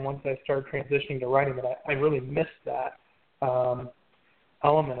found once I started transitioning to writing, that I really missed that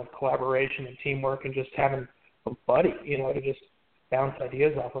element of collaboration and teamwork and just having a buddy, to just bounce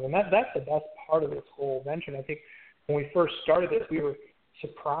ideas off of. And that's the best part of this whole venture. And I think when we first started this, we were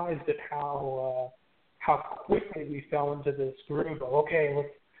surprised at how quickly we fell into this groove of, okay,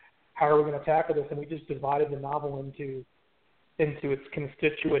 how are we going to tackle this? And we just divided the novel into its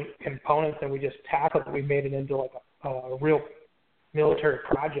constituent components, and we just tackled it. We made it into like a real military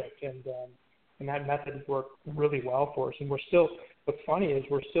project, and that method has worked really well for us. And what's funny is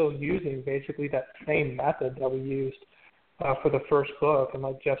we're still using basically that same method that we used for the first book. And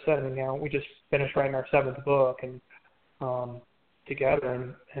like Jeff said, now we just finished writing our 7th book and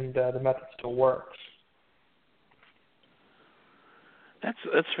together, and the method still works.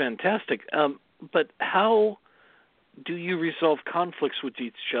 That's fantastic. But how do you resolve conflicts with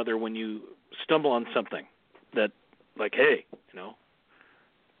each other when you stumble on something that, like, hey,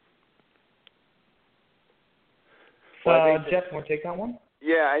 Jeff, want to take that one?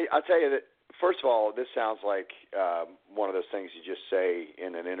 Yeah, I'll tell you that, first of all, this sounds like one of those things you just say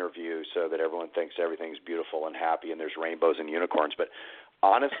in an interview so that everyone thinks everything's beautiful and happy and there's rainbows and unicorns. But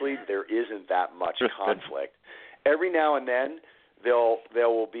honestly, there isn't that much conflict. Every now and then, there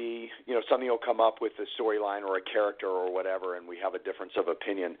will be, something will come up with a storyline or a character or whatever, and we have a difference of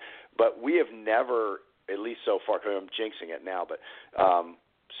opinion. But we have never, at least so far, I'm jinxing it now, but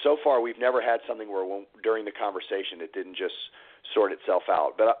so far we've never had something where during the conversation it didn't just sort itself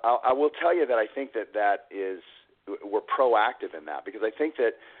out. But I will tell you that I think that is, we're proactive in that, because I think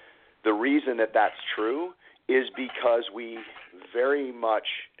that the reason that that's true is because we very much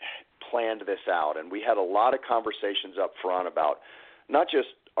planned this out, and we had a lot of conversations up front about not just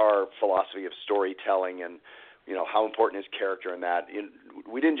our philosophy of storytelling and how important is character in that.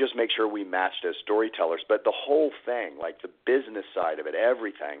 We didn't just make sure we matched as storytellers, but the whole thing, like the business side of it,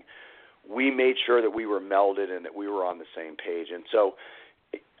 everything, we made sure that we were melded and that we were on the same page. And so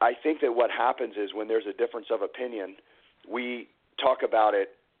I think that what happens is when there's a difference of opinion, we talk about it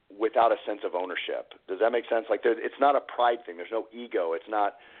without a sense of ownership. Does that make sense? Like, it's not a pride thing. There's no ego. It's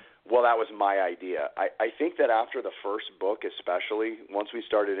not, well, that was my idea. I think that after the first book, especially, once we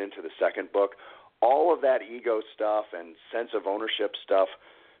started into the second book, all of that ego stuff and sense of ownership stuff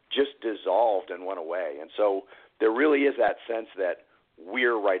just dissolved and went away. And so there really is that sense that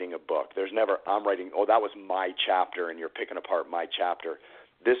we're writing a book. There's never, I'm writing, oh, that was my chapter and you're picking apart my chapter.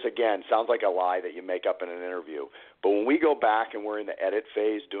 This, again, sounds like a lie that you make up in an interview. But when we go back and we're in the edit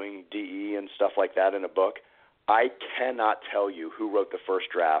phase doing DE and stuff like that in a book, I cannot tell you who wrote the first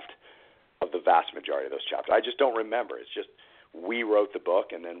draft of the vast majority of those chapters. I just don't remember. It's just we wrote the book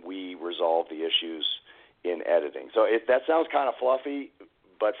and then we resolved the issues in editing. So that sounds kind of fluffy,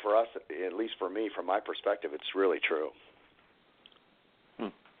 but for us, at least for me, from my perspective, it's really true.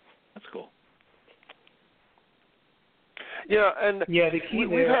 That's cool. And the key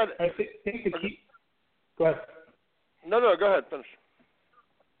we've there, had. I think the key. Go ahead. No, go ahead. Finish.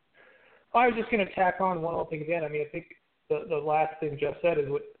 I was just going to tack on one other thing again. I mean, I think the last thing Jeff said is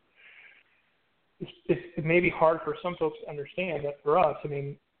what it may be hard for some folks to understand, that for us, I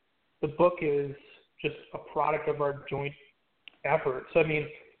mean, the book is just a product of our joint efforts. I mean,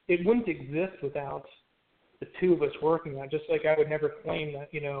 it wouldn't exist without the two of us working on it. Just like I would never claim that,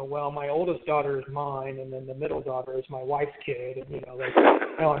 well, my oldest daughter is mine and then the middle daughter is my wife's kid. And,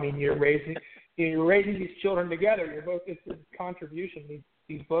 no, I mean, you're raising these children together. You're both, it's a contribution.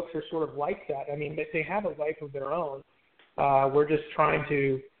 These books are sort of like that. I mean, they have a life of their own. We're just trying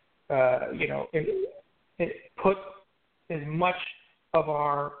to, put as much of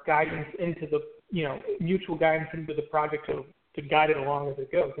our guidance into the, mutual guidance into the project to guide it along as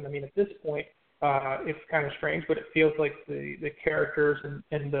it goes. And I mean, at this point, it's kind of strange, but it feels like the characters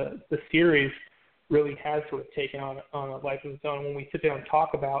and the series really has sort of taken on a life of its own. When we sit down and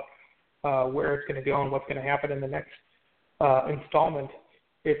talk about where it's going to go and what's going to happen in the next installment,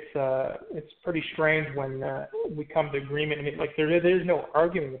 it's pretty strange when we come to agreement. I mean, like there's no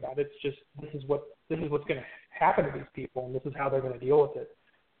arguing about it. It's just this is what's going to happen to these people, and this is how they're going to deal with it.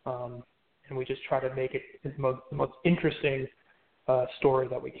 And we just try to make it the most interesting story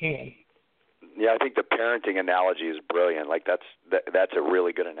that we can. Yeah, I think the parenting analogy is brilliant. Like that's a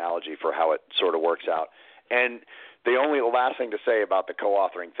really good analogy for how it sort of works out. And the last thing to say about the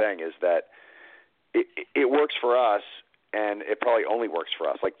co-authoring thing is that it works for us, and it probably only works for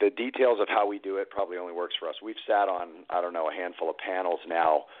us. Like the details of how we do it probably only works for us. We've sat on, I don't know, a handful of panels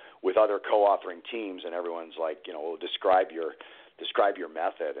now with other co-authoring teams, and everyone's like, well, describe your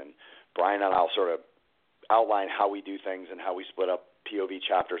method. And Brian and I'll sort of outline how we do things and how we split up POV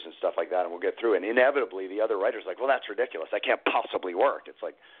chapters and stuff like that, and we'll get through. And inevitably, the other writer's like, well, that's ridiculous. That can't possibly work. It's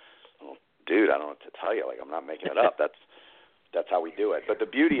like, well, dude, I don't know what to tell you. Like, I'm not making it up. That's how we do it. But the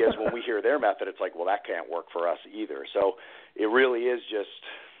beauty is when we hear their method, it's like, well, that can't work for us either. So it really is just,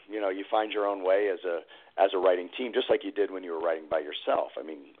 you find your own way as a writing team, just like you did when you were writing by yourself. I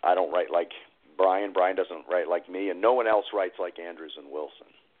mean, I don't write like Brian. Brian doesn't write like me, and no one else writes like Andrews and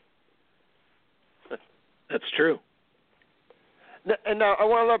Wilson. That's true. And now I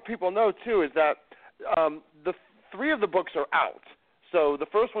want to let people know, too, is that the 3 of the books are out. So the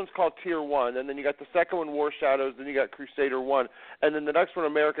first one's called Tier 1, and then you got the second one, War Shadows, then you got Crusader 1, and then the next one,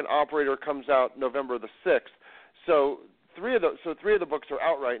 American Operator, comes out November the 6th. So three of the books are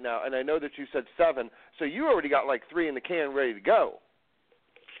out right now, and I know that you said 7, so you already got like 3 in the can ready to go.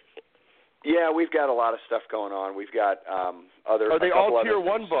 Yeah, we've got a lot of stuff going on. We've got other. Are they all Tier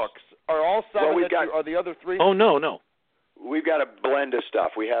 1 books? Are all 7 are the other 3? Oh, no. We've got a blend of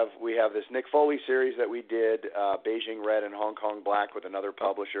stuff. We have this Nick Foley series that we did, Beijing Red and Hong Kong Black with another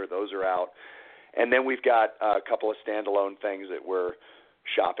publisher. Those are out. And then we've got a couple of standalone things that we're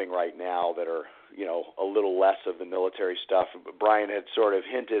shopping right now that are, a little less of the military stuff. Brian had sort of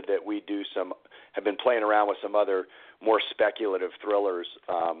hinted that we have been playing around with some other more speculative thrillers,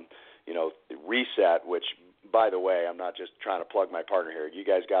 Reset, which, by the way, I'm not just trying to plug my partner here. You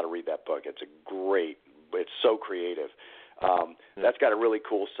guys got to read that book. It's so creative. That's got a really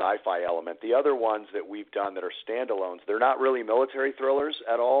cool sci-fi element. The other ones that we've done that are standalones, they're not really military thrillers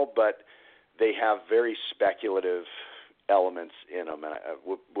at all, but they have very speculative elements in them. And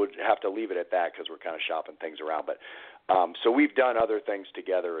we'll have to leave it at that because we're kind of shopping things around. But so we've done other things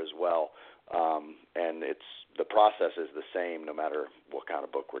together as well, and the process is the same no matter what kind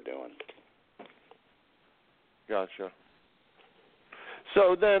of book we're doing. Gotcha.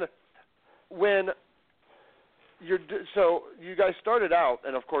 So then, so you guys started out,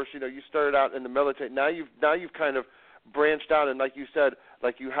 and of course, you started out in the military. Now you've kind of branched out, and like you said,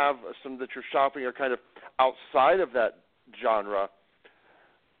 like you have some that you're shopping are kind of outside of that genre.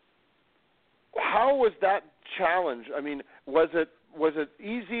 How was that challenge? I mean, was it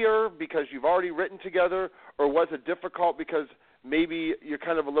easier because you've already written together, or was it difficult because maybe you're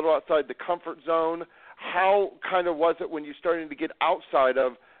kind of a little outside the comfort zone? How kind of was it when you started to get outside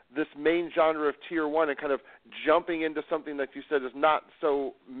of this main genre of Tier 1 and kind of jumping into something that you said is not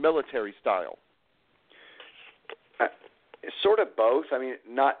so military style? Sort of both. I mean,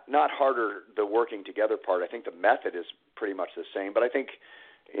 not harder, the working together part. I think the method is pretty much the same, but I think,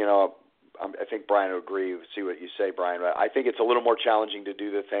 I think Brian would agree. See what you say, Brian. I think it's a little more challenging to do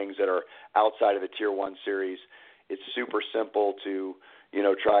the things that are outside of the Tier 1 series. It's super simple to,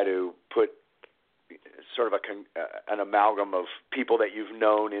 try to put sort of an amalgam of people that you've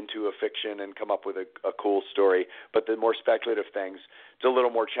known into a fiction and come up with a cool story. But the more speculative things, it's a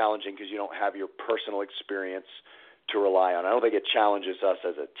little more challenging because you don't have your personal experience to rely on. I don't think it challenges us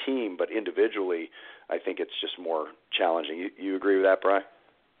as a team, but individually, I think it's just more challenging. You agree with that, Brian?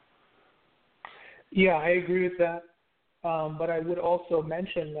 Yeah, I agree with that. But I would also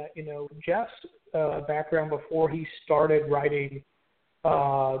mention that, Jeff's background before he started writing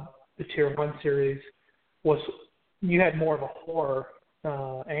the Tier 1 series was you had more of a horror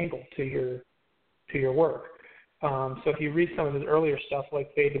angle to your work. So if you read some of his earlier stuff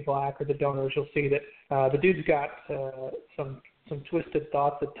like Fade to Black or The Donors, you'll see that the dude's got some twisted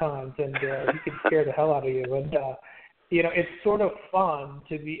thoughts at times, and he can scare the hell out of you. And it's sort of fun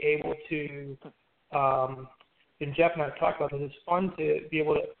to be able to, and Jeff and I have talked about this. It's fun to be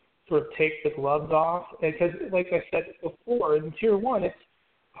able to sort of take the gloves off because, like I said before, in Tier 1, it's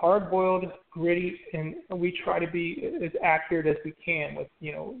hard-boiled, gritty, and we try to be as accurate as we can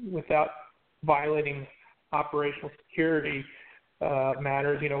without violating operational security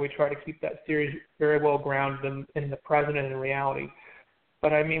matters. We try to keep that series very well grounded in the present and in reality.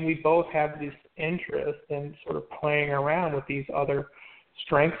 But I mean, we both have this interest in sort of playing around with these other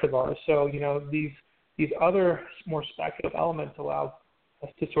strengths of ours. So these other more speculative elements allow us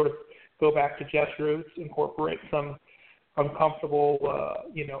to sort of go back to Jeff's roots, incorporate some uncomfortable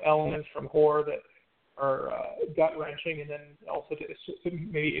elements from horror that are gut-wrenching, and then also to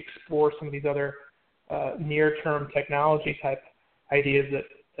maybe explore some of these other near-term technology type ideas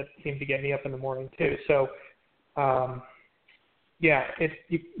that seem to get me up in the morning too. So,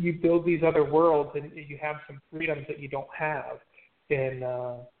 you build these other worlds, and you have some freedoms that you don't have in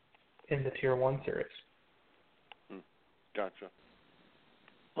the Tier 1 series. Gotcha.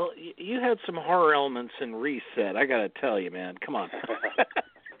 Well, you had some horror elements in Reset. I got to tell you, man. Come on.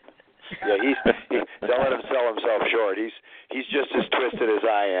 Yeah, don't let him sell himself short. He's just as twisted as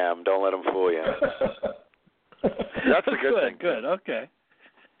I am. Don't let him fool you. That's a good thing. Good. Okay.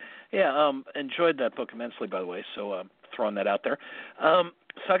 Yeah. Enjoyed that book immensely, by the way. So throwing that out there.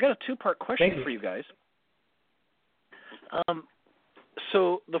 So I got a two-part question for you guys.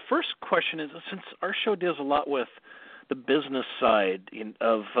 So the first question is, since our show deals a lot with the business side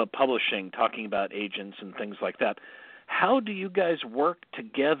of publishing, talking about agents and things like that, how do you guys work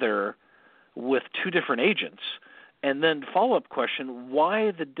together with two different agents? And then follow-up question,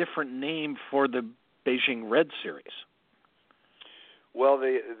 why the different name for the Beijing Red series? Well,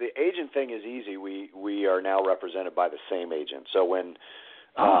 the agent thing is easy. We are now represented by the same agent. So when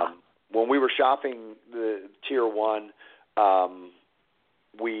we were shopping the Tier 1,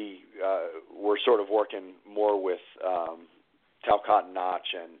 we were sort of working more with Talcott and Notch,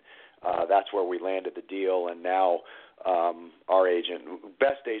 and that's where we landed the deal. And now our agent,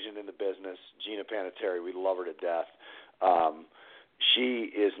 best agent in the business, Gina Panettiere, we love her to death.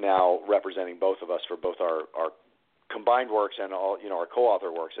 She is now representing both of us for both our combined works and all, our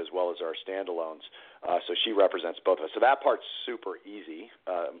co-author works as well as our standalones. So she represents both of us. So that part's super easy.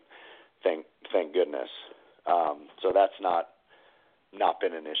 Thank goodness. So that's not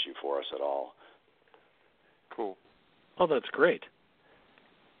been an issue for us at all. Cool. Oh, that's great.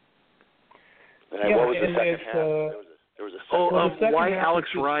 And what was the second half? There was a second. Why Alex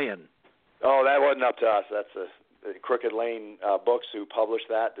Ryan? Oh, that wasn't up to us. That's the Crooked Lane Books, who published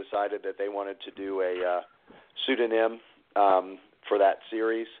that, decided that they wanted to do a pseudonym for that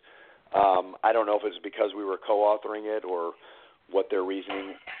series. I don't know if it's because we were co-authoring it or what their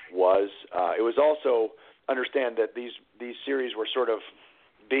reasoning was. It was also, understand that these series were sort of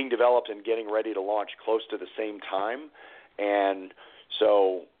being developed and getting ready to launch close to the same time, and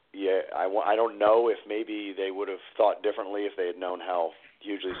so I don't know if maybe they would have thought differently if they had known how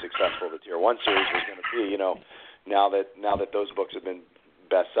hugely successful the Tier 1 series was going to be. Now that those books have been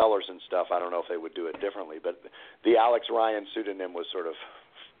bestsellers and stuff, I don't know if they would do it differently. But the Alex Ryan pseudonym was sort of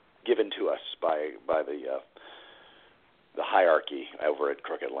given to us by the hierarchy over at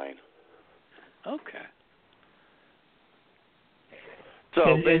Crooked Lane. Okay. So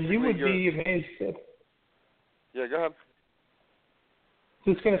and you would be amazed. Yeah, go ahead.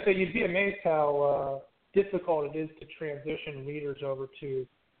 Just going to say, you'd be amazed how difficult it is to transition readers over to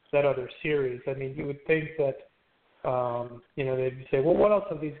that other series. I mean, you would think that, they'd say, well, what else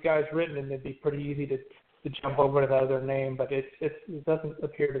have these guys written? And it'd be pretty easy to jump over to that other name, but it doesn't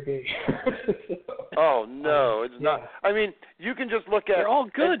appear to be. Oh, no, it's not. I mean, you can just look at... They're all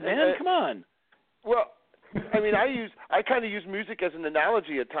good, man. Come on. Well, I mean, I kind of use music as an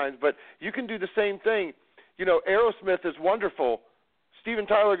analogy at times, but you can do the same thing. Aerosmith is wonderful. Steven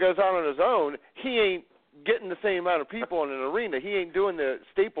Tyler goes out on his own. He ain't getting the same amount of people in an arena. He ain't doing the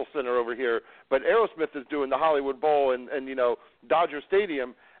Staples Center over here, but Aerosmith is doing the Hollywood Bowl and Dodger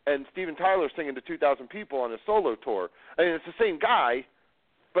Stadium, and Steven Tyler's singing to 2,000 people on his solo tour. I mean, it's the same guy,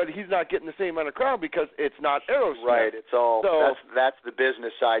 but he's not getting the same amount of crowd because it's not Aerosmith. Right. It's all that's the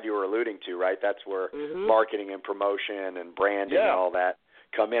business side you were alluding to, right? That's where marketing and promotion and branding and all that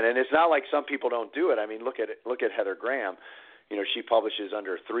come in. And it's not like some people don't do it. I mean, look at Heather Graham. She publishes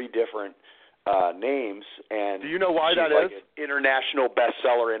under 3 different names, and do you know why she's that like is? An international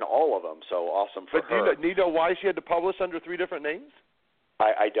bestseller in all of them. So awesome for her. But do you know why she had to publish under 3 different names?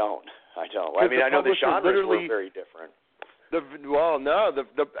 I don't. I mean, I know the genres were very different.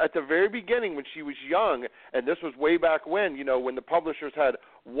 At the very beginning when she was young, and this was way back when, when the publishers had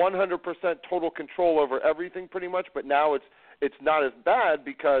 100% total control over everything pretty much, but now it's not as bad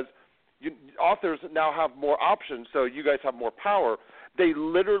because authors now have more options, so you guys have more power. They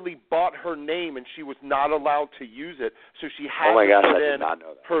literally bought her name, and she was not allowed to use it, so she had to put in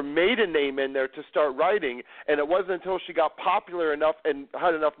her maiden name in there to start writing, and it wasn't until she got popular enough and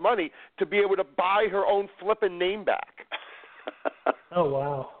had enough money to be able to buy her own flipping name back. Oh,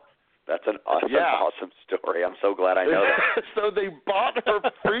 wow. That's an awesome story. I'm so glad I know that. So they bought her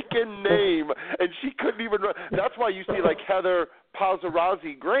freaking name, and she couldn't even – that's why you see, like, Heather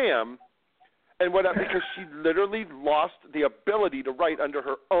Pazzarozzi Graham – and because she literally lost the ability to write under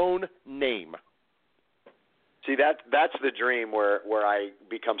her own name. See, that's the dream where I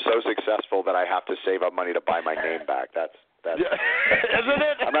become so successful that I have to save up money to buy my name back. That's isn't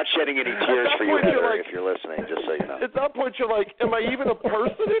it? I'm not shedding any tears for you, Heather, if you're listening, just so you know. At that point, you're like, am I even a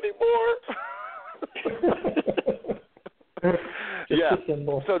person anymore? Yeah.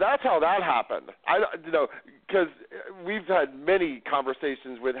 So that's how that happened. Because we've had many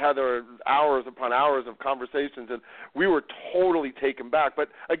conversations with Heather, hours upon hours of conversations, and we were totally taken back. But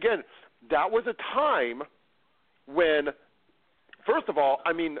again, that was a time when, first of all,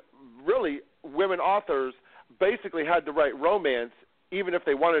 I mean, really, women authors basically had to write romance even if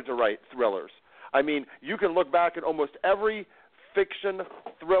they wanted to write thrillers. I mean, you can look back at almost every fiction,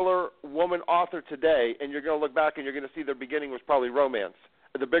 thriller, woman author today, and you're going to look back and you're going to see their beginning was probably romance.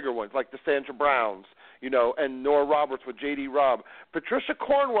 The bigger ones, like the Sandra Browns, and Nora Roberts with J.D. Robb. Patricia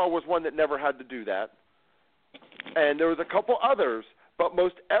Cornwell was one that never had to do that. And there was a couple others, but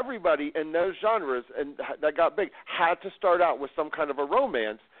most everybody in those genres and that got big had to start out with some kind of a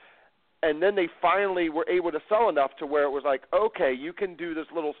romance. And then they finally were able to sell enough to where it was like, okay, you can do this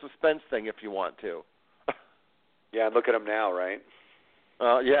little suspense thing if you want to. Yeah, look at them now, right?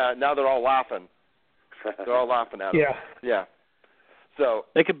 Yeah, now they're all laughing. They're all laughing at them. Yeah. So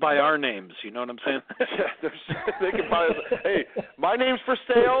they could buy our names. You know what I'm saying? They could buy. Hey, my name's for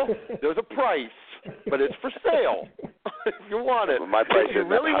sale. There's a price, but it's for sale if you want it. Well, my price if you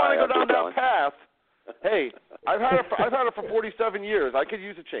really want to go down that path, hey, I've had it for 47 years. I could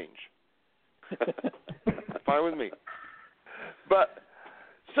use a change. Fine with me. But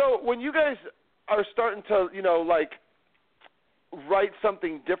so when you guys are starting to, write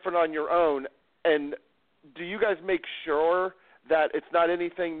something different on your own, and do you guys make sure that it's not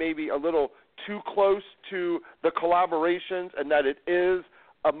anything maybe a little too close to the collaborations and that it is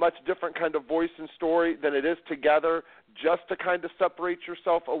a much different kind of voice and story than it is together, just to kind of separate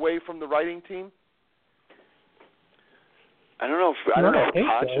yourself away from the writing team? I don't know if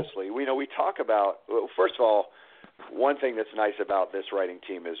consciously. So. We talk about, first of all, one thing that's nice about this writing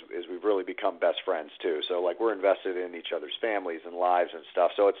team is we've really become best friends too. So we're invested in each other's families and lives and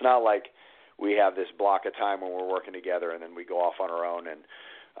stuff. So it's not like we have this block of time when we're working together and then we go off on our own and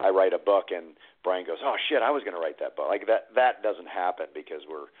I write a book and Brian goes, oh shit, I was going to write that book. That doesn't happen because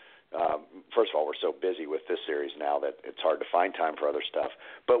we're first of all, we're so busy with this series now that it's hard to find time for other stuff.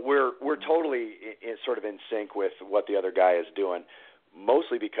 But we're totally sort of in sync with what the other guy is doing,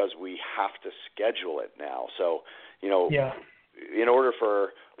 mostly because we have to schedule it now. So, in order for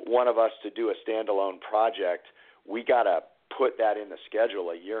one of us to do a standalone project, we got to put that in the schedule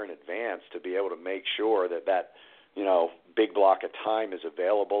a year in advance to be able to make sure that big block of time is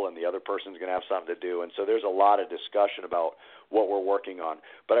available and the other person's going to have something to do. And so there's a lot of discussion about what we're working on.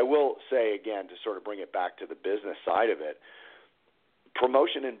 But I will say, again, to sort of bring it back to the business side of it,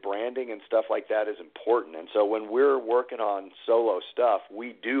 promotion and branding and stuff like that is important. And so when we're working on solo stuff,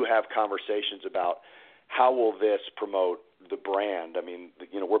 we do have conversations about how will this promote the brand. I mean,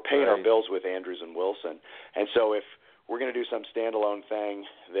 we're paying our bills with Andrews and Wilson. And so if we're going to do some standalone thing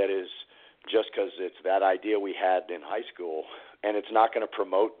that is just because it's that idea we had in high school and it's not going to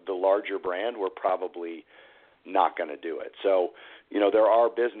promote the larger brand, we're probably not going to do it. So, there are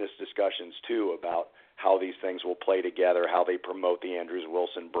business discussions too about how these things will play together, how they promote the Andrews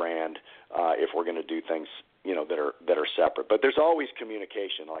Wilson brand, if we're going to do things, that are separate. But there's always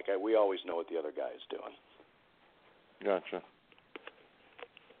communication. We always know what the other guy is doing. Gotcha.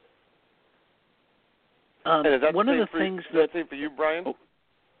 One of the things that's for you, Brian?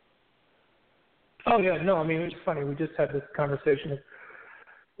 Oh yeah, no. I mean, it was funny. We just had this conversation.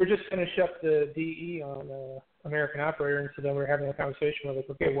 We just finished up the DE on American Operator, and so then we were having a conversation with us.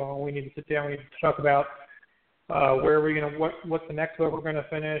 Okay, well, we need to sit down. We need to talk about where are we going to, what's the next book we're going to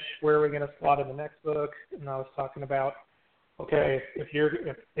finish, where are we going to slot in the next book, and I was talking about, okay, if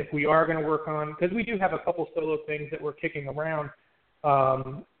we are going to work on, because we do have a couple solo things that we're kicking around,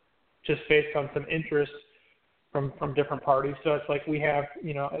 just based on some interest from different parties. So it's like we have,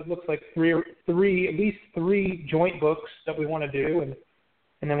 it looks like at least three joint books that we want to do, and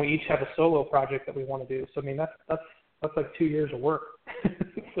then we each have a solo project that we want to do. So I mean that's like 2 years of work.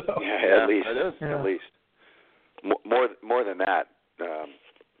 So, at least. It is. At least. More than that,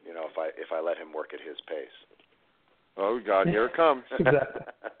 if I let him work at his pace. Oh God, here it comes. Exactly.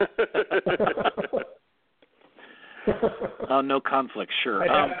 Oh, no conflict, sure.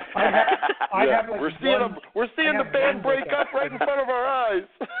 We're seeing the band break up right in front of our eyes.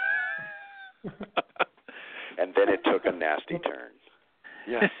 And then it took a nasty turn.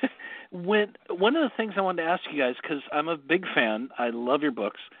 Yeah. One of the things I wanted to ask you guys, because I'm a big fan, I love your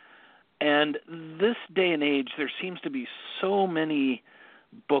books, and this day and age, there seems to be so many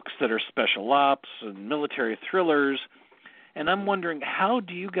books that are special ops and military thrillers, and I'm wondering, how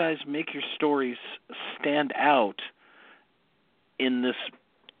do you guys make your stories stand out in this,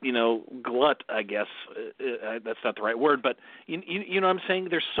 glut, I guess. That's not the right word, but you know what I'm saying?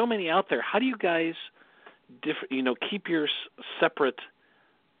 There's so many out there. How do you guys keep yours separate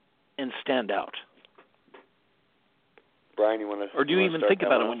and stand out? Brian, you want to? Or do you even think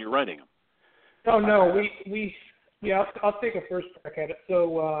about it when you're writing them? Oh no, I'll take a first crack at it.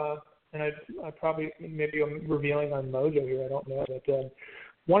 So, and I probably maybe I'm revealing on Mojo here. I don't know, but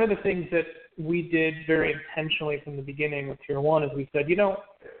one of the things that we did very intentionally from the beginning with Tier 1 is we said,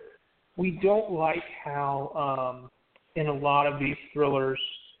 we don't like how in a lot of these thrillers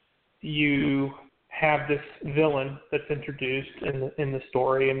you have this villain that's introduced in the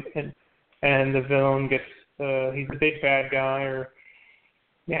story, and the villain gets he's a big bad guy or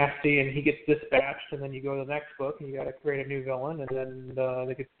nasty, and he gets dispatched, and then you go to the next book and you got to create a new villain, and then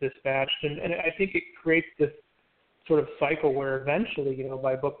they get dispatched, and I think it creates this sort of cycle where eventually, you know,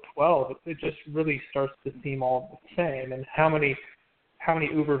 by book 12, it just really starts to seem all the same. And how many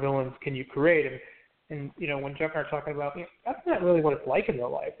uber villains can you create? And you know, when Jeff and I are talking about, you know, that's not really what it's like in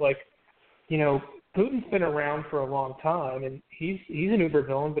real life. Like, you know, Putin's been around for a long time, and he's an uber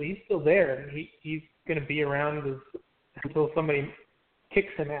villain, but he's still there, and he's going to be around until somebody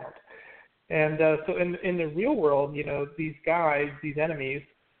kicks him out. And so in the real world, you know, these guys, these enemies,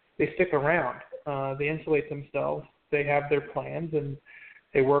 they stick around. They insulate themselves. They have their plans, and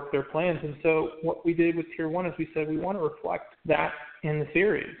they work their plans. And so what we did with Tier 1 is we said we want to reflect that in the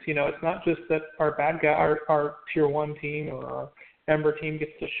series. You know, it's not just that our bad guy, our Tier 1 team or our Ember team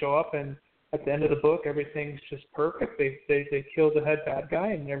gets to show up, and at the end of the book, everything's just perfect. They kill the head bad guy,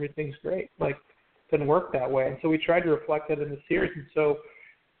 and everything's great. Like, it doesn't work that way. And so we tried to reflect that in the series. And so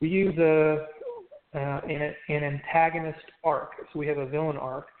we use an antagonist arc. So we have a villain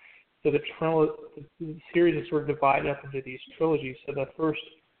arc. So the series is sort of divided up into these trilogies. So the first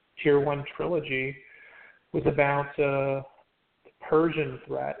Tier 1 trilogy was about the Persian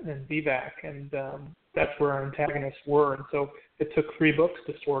threat and Vivek, and that's where our antagonists were. And so it took 3 books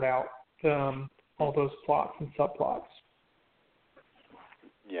to sort out all those plots and subplots.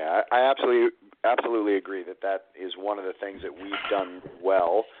 Yeah, I absolutely agree that is one of the things that we've done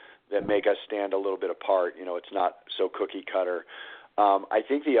well that make us stand a little bit apart. You know, it's not so cookie cutter. I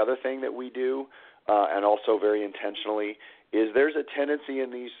think the other thing that we do, and also very intentionally, is there's a tendency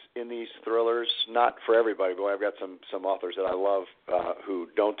in these thrillers, not for everybody, but I've got some authors that I love who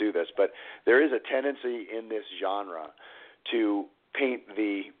don't do this, but there is a tendency in this genre to paint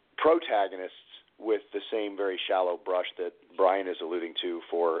the protagonists with the same very shallow brush that Brian is alluding to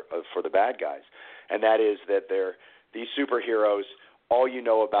for the bad guys, and that is that they're these superheroes. All you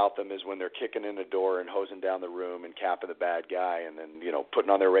know about them is when they're kicking in the door and hosing down the room and capping the bad guy, and then, you know, putting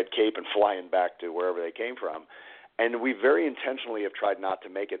on their red cape and flying back to wherever they came from. And we very intentionally have tried not to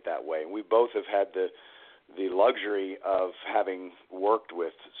make it that way. And we both have had the luxury of having worked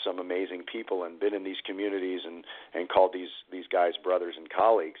with some amazing people and been in these communities and called these guys brothers and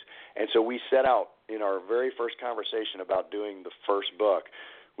colleagues. And so we set out in our very first conversation about doing the first book.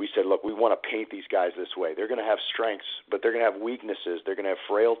 We said, look, we want to paint these guys this way. They're going to have strengths, but they're going to have weaknesses. They're going to have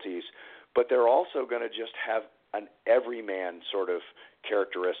frailties, but they're also going to just have an everyman sort of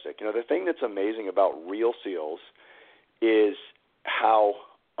characteristic. You know, the thing that's amazing about real SEALs is how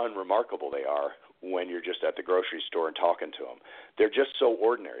unremarkable they are when you're just at the grocery store and talking to them. They're just so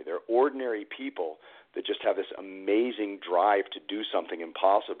ordinary. They're ordinary people that just have this amazing drive to do something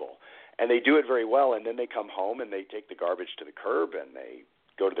impossible. And they do it very well, and then they come home and they take the garbage to the curb and they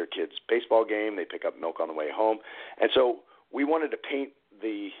go to their kids' baseball game, they pick up milk on the way home. And so we wanted to paint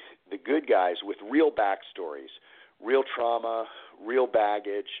the good guys with real backstories, real trauma, real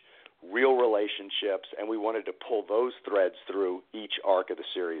baggage, real relationships, and we wanted to pull those threads through each arc of the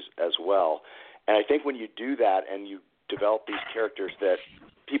series as well. And I think when you do that and you develop these characters that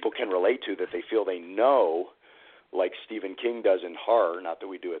people can relate to, that they feel they know, like Stephen King does in horror, not that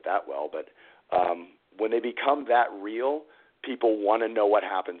we do it that well, but when they become that real, people want to know what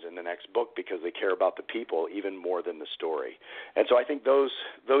happens in the next book because they care about the people even more than the story. And so I think those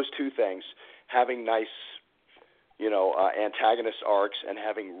 2 things, having nice, you know, antagonist arcs and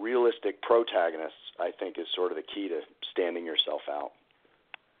having realistic protagonists, I think is sort of the key to standing yourself out.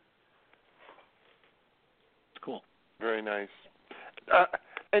 Cool. Very nice.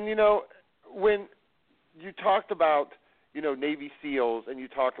 And, you know, when you talked about, you know, Navy SEALs and you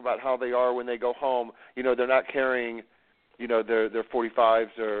talk about how they are when they go home, you know, they're not carrying, you know, their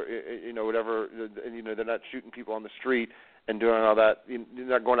 45s or, you know, whatever, and, you know, they're not shooting people on the street and doing all that. They're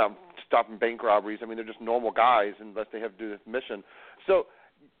not going out and stopping bank robberies. I mean, they're just normal guys unless they have to do this mission. So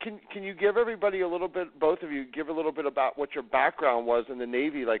can you give everybody a little bit, both of you, give a little bit about what your background was in the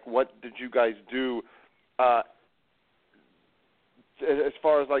Navy? Like, what did you guys do as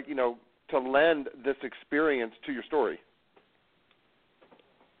far as, like, you know, to lend this experience to your story?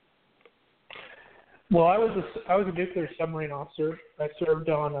 Well, I was a nuclear submarine officer. I served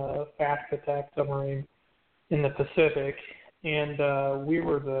on a fast attack submarine in the Pacific, and we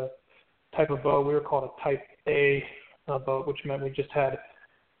were the type of boat, we were called a Type A boat, which meant we had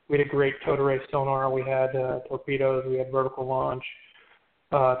a great towed array sonar. We had torpedoes. We had vertical launch,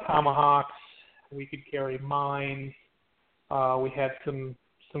 tomahawks. We could carry mines. We had some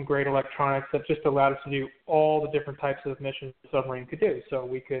some great electronics that just allowed us to do all the different types of missions the submarine could do. So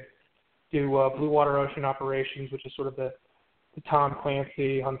we could do blue water ocean operations, which is sort of the Tom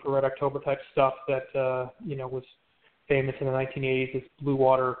Clancy, Hunt for Red October type stuff that was famous in the 1980s. This blue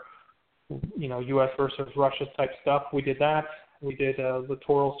water, U.S. versus Russia type stuff. We did that. We did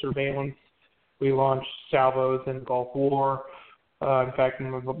littoral surveillance. We launched salvos in Gulf War. In fact,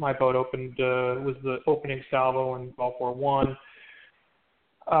 my boat opened was the opening salvo in Gulf War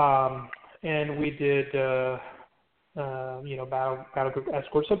I. And we did, battle group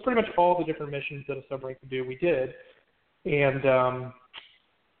escort. So pretty much all the different missions that a submarine could do, we did. And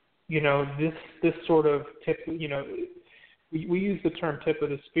this sort of tip, we use the term tip of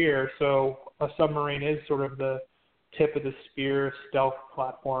the spear. So a submarine is sort of the tip of the spear stealth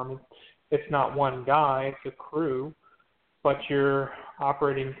platform. It's not one guy, it's a crew, but you're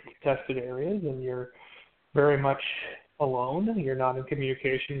operating contested areas and you're very much alone. You're not in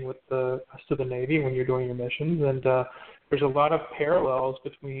communication with the rest of the Navy when you're doing your missions. And there's a lot of parallels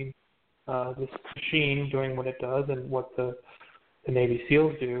between this machine doing what it does and what the Navy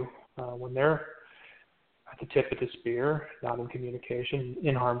SEALs do when they're at the tip of the spear, not in communication,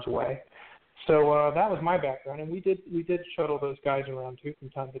 in harm's way. So that was my background, and we did shuttle those guys around too from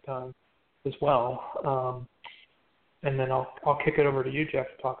time to time as well. And then I'll kick it over to you, Jeff,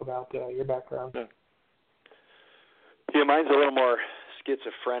 to talk about your background. Yeah, mine's a little more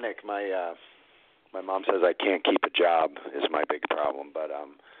schizophrenic. My mom says I can't keep a job is my big problem, but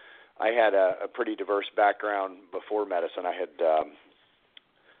I had a pretty diverse background before medicine. I'd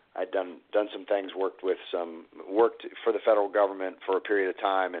done some things, worked for the federal government for a period of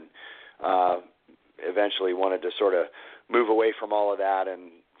time, and eventually wanted to sort of move away from all of that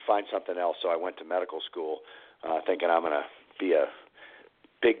and find something else. So I went to medical school, thinking I'm going to be a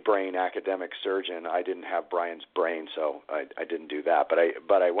big brain academic surgeon. I didn't have Brian's brain, so I didn't do that. But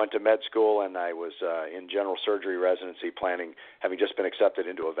I went to med school, and I was in general surgery residency, having just been accepted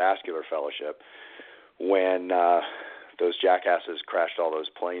into a vascular fellowship when those jackasses crashed all those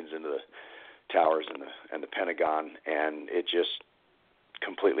planes into the towers and the Pentagon, and it just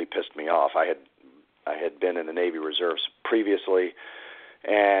completely pissed me off. I had been in the Navy Reserves previously,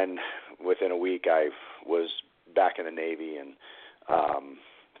 and within a week I was back in the Navy and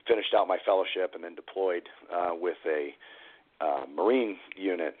finished out my fellowship and then deployed with a Marine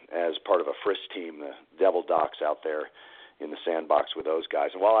unit as part of a FRIS team, the Devil Docs out there in the sandbox with those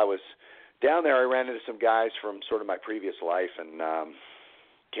guys. And while I was down there, I ran into some guys from sort of my previous life and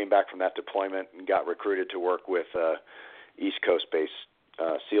came back from that deployment and got recruited to work with East Coast-based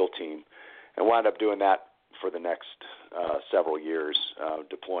SEAL team, and wound up doing that for the next several years,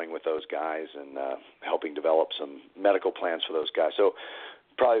 deploying with those guys and helping develop some medical plans for those guys. So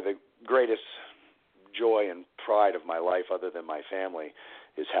probably the greatest joy and pride of my life, other than my family,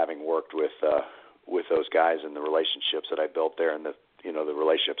 is having worked with those guys and the relationships that I built there, and the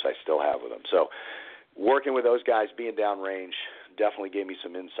relationships I still have with them. So working with those guys, being downrange, definitely gave me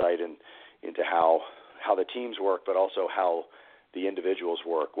some insight into how the teams work, but also how the individuals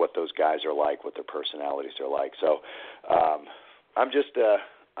work, what those guys are like, what their personalities are like. So I'm just a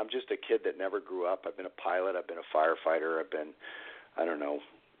kid that never grew up. I've been a pilot. I've been a firefighter. I've been, I don't know,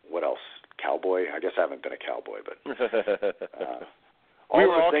 what else? Cowboy? I guess I haven't been a cowboy, but all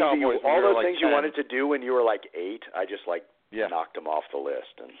those things you wanted to do when you were like 8, I just knocked them off the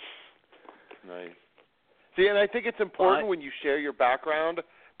list. And right. See, and I think it's important when you share your background,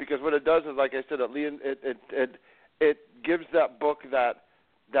 because what it does is, like I said, it gives that book that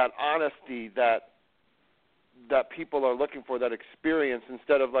honesty that people are looking for, that experience,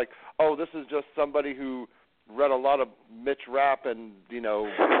 instead of like, oh, this is just somebody who read a lot of Mitch Rapp and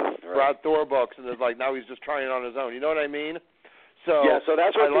Brad Thor books, and is like, now he's just trying it on his own. You know what I mean? So yeah, so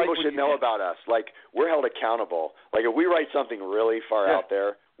that's what people should know about us. Like, we're held accountable. Like, if we write something really far out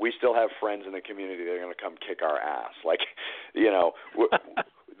there, we still have friends in the community that are going to come kick our ass. Like,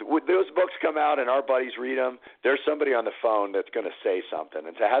 those books come out and our buddies read them, there's somebody on the phone that's going to say something.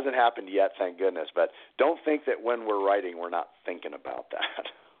 And it hasn't happened yet, thank goodness. But don't think that when we're writing, we're not thinking about that.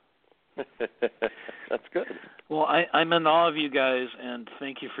 That's good. Well, I'm in awe of you guys, and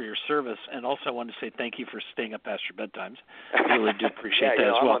thank you for your service. And also I want to say thank you for staying up past your bedtimes. I really do appreciate that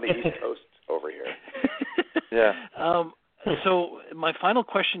as well. I'm on the East Coast over here. Yeah. So my final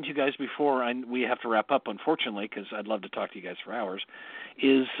question to you guys before we have to wrap up, unfortunately, because I'd love to talk to you guys for hours,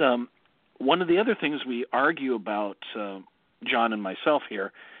 is one of the other things we argue about, John and myself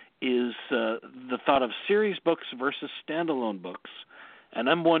here, is the thought of series books versus standalone books. And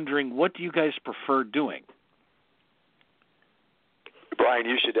I'm wondering, what do you guys prefer doing? Brian,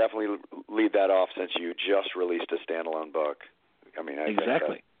 you should definitely lead that off, since you just released a standalone book. I mean,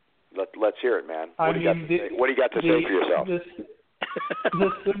 exactly. Let's hear it, man. What do you got to say for yourself?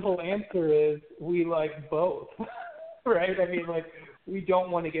 The simple answer is we like both, right? I mean, like, we don't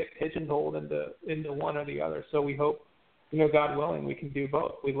want to get pigeonholed into one or the other. So we hope, God willing, we can do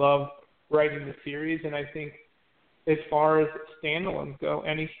both. We love writing the series, and I think as far as standalones go,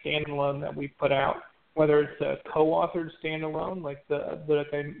 any standalone that we put out, whether it's a co-authored standalone, like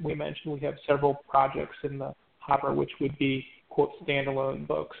we mentioned, we have several projects in the hopper which would be, quote, standalone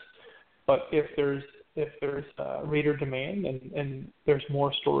books. But if there's reader demand and there's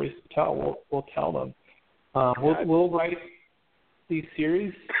more stories to tell, we'll tell them. We'll write these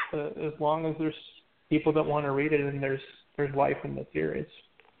series as long as there's people that want to read it and there's life in the series.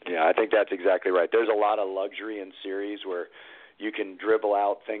 Yeah, I think that's exactly right. There's a lot of luxury in series where you can dribble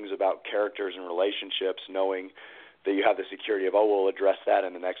out things about characters and relationships, knowing that you have the security of, we'll address that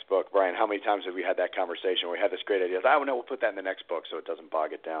in the next book. Brian, how many times have we had that conversation where we had this great idea? No, we'll put that in the next book so it doesn't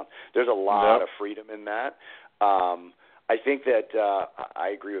bog it down. There's a lot of freedom in that. I think that I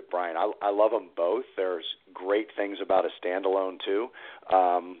agree with Brian. I love them both. There's great things about a standalone, too.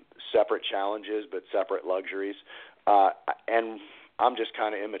 Separate challenges, but separate luxuries. And I'm just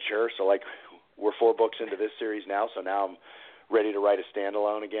kind of immature, so, we're 4 books into this series now, so now I'm ready to write a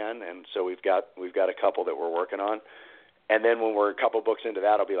standalone again, and so we've got a couple that we're working on. And then when we're a couple books into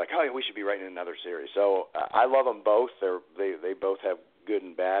that, I'll be like, we should be writing another series. So I love them both. They both have good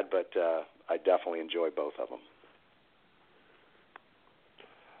and bad, but I definitely enjoy both of them.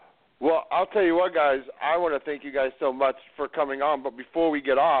 Well, I'll tell you what, guys, I want to thank you guys so much for coming on. But before we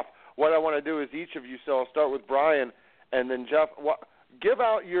get off, what I want to do is each of you, so I'll start with Brian and then Jeff, give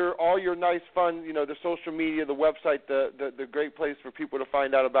out all your nice fun, the social media, the website, the great place for people to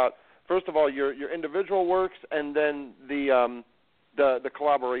find out about, first of all, your individual works and then the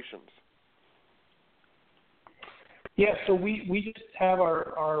collaborations. Yeah, so we just have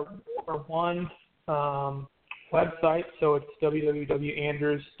our one website, so it's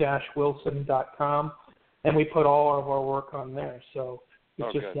www.andrews-wilson.com, and we put all of our work on there. So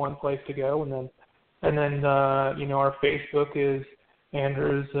it's just one place to go, and then our Facebook is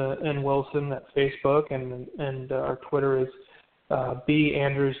Andrews and Wilson. That's Facebook, and our Twitter is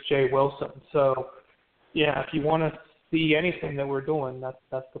 @BAndrewsJWilson. So yeah, if you want to see anything that we're doing,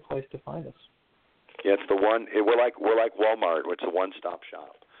 that's the place to find us. Yeah, it's the one. We're like Walmart. It's a one-stop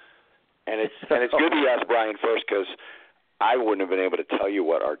shop. And it's good you asked Brian first, because I wouldn't have been able to tell you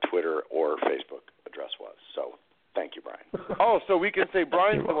what our Twitter or Facebook address was. So thank you, Brian. So we can say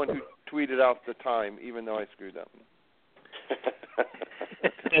Brian's the one who tweeted out the time, even though I screwed up.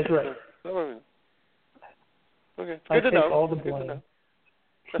 That's right. Okay, good to know. All the blame.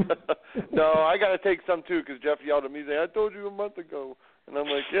 No, I got to take some too, because Jeff yelled at me saying, "I told you a month ago," and I'm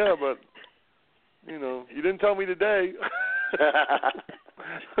like, "Yeah, but you didn't tell me today."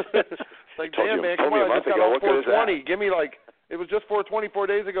 Damn, man, come on, I just got off 420. Give me it was just 420 4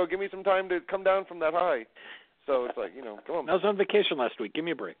 days ago. Give me some time to come down from that high. So it's come on. I was on vacation last week. Give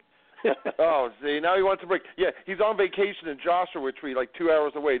me a break. See, now he wants a break. Yeah, he's on vacation in Joshua Tree, 2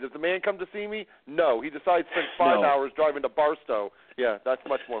 hours away. Does the man come to see me? No, he decides to spend 5 hours driving to Barstow. Yeah, that's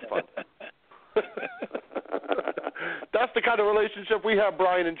much more fun. That's the kind of relationship we have,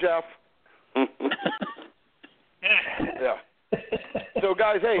 Brian and Jeff. Yeah. So,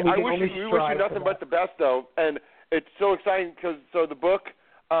 guys, hey, we wish you nothing but the best, though. And it's so exciting because the book,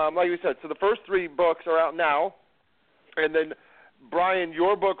 like we said, so the first 3 books are out now. And then, Brian,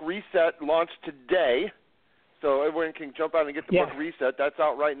 your book, Reset, launched today. So everyone can jump out and get the book Reset. That's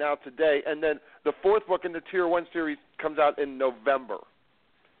out right now today. And then the 4th book in the Tier 1 series comes out in November.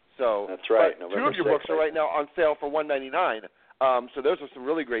 So that's right. November 2 of your books are right now on sale for $199. So those are some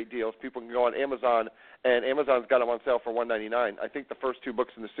really great deals. People can go on Amazon, and Amazon's got them on sale for $199. I think the first 2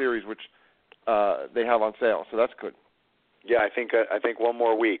 books in the series, which they have on sale. So that's good. Yeah, I think one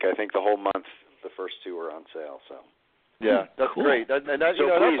more week. I think the whole month, the first 2 are on sale. So. Yeah, that's cool. Great. Please that's a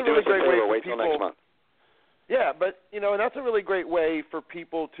really great way for wait till next month. Yeah, but and that's a really great way for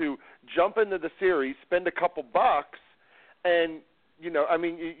people to jump into the series, spend a couple bucks, and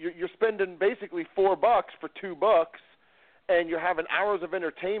you're spending basically $4 for 2 books, and you're having hours of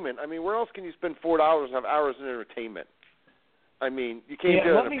entertainment. I mean, where else can you spend $4 and have hours of entertainment? I mean, you can't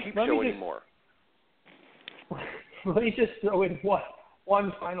do it at a peep show anymore. Let me just throw in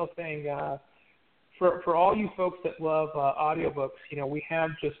one final thing. For all you folks that love audiobooks, we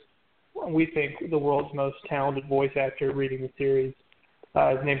have we think the world's most talented voice actor reading the series.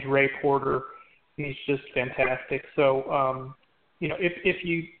 His name's Ray Porter. He's just fantastic. So,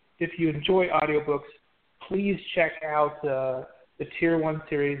 if you enjoy audiobooks, please check out the Tier 1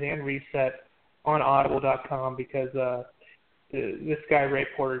 series and Reset on Audible.com because this guy Ray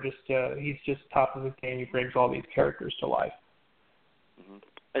Porter he's just top of his game. He brings all these characters to life. Mm-hmm.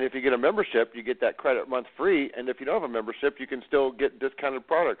 And if you get a membership, you get that credit month free. And if you don't have a membership, you can still get discounted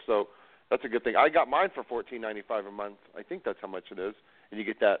products. So that's a good thing. I got mine for $14.95 a month. I think that's how much it is, and you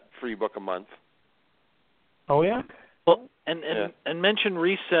get that free book a month. Oh yeah. Well, and mention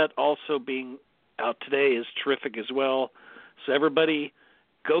Reset also being out today is terrific as well. So everybody,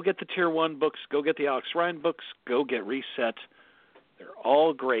 go get the Tier 1 books, go get the Alex Ryan books, go get Reset. They're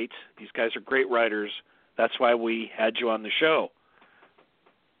all great. These guys are great writers. That's why we had you on the show.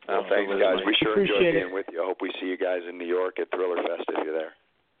 Well, thanks, guys. We sure enjoyed being with you. I hope we see you guys in New York at Thriller Fest if you're there.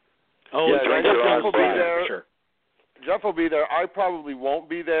 Oh, yeah, Jeff will be there. For sure. Jeff will be there. I probably won't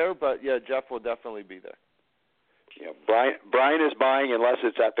be there, but yeah, Jeff will definitely be there. Yeah, Brian is buying unless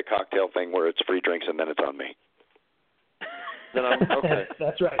it's at the cocktail thing where it's free drinks and then it's on me. Then I'm okay.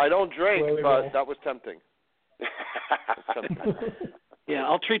 That's right. I don't drink, but that was tempting. Yeah,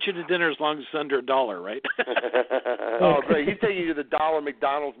 I'll treat you to dinner as long as it's under $1, right? Oh, great. He's taking you to the $1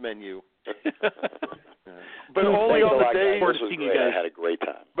 McDonald's menu. But only on the days. This was great. I had a great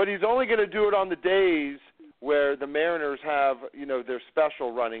time. But he's only going to do it on the days where the Mariners have, their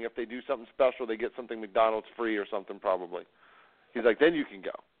special running. If they do something special, they get something McDonald's free or something probably. He's like, then you can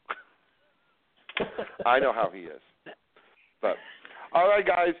go. I know how he is. But all right,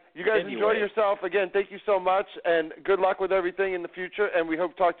 guys. You guys enjoy yourself. Again, thank you so much, and good luck with everything in the future, and we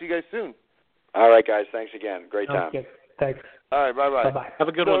hope to talk to you guys soon. All right, guys. Thanks again. Great time. Okay. Thanks. All right, bye-bye. Bye-bye. Have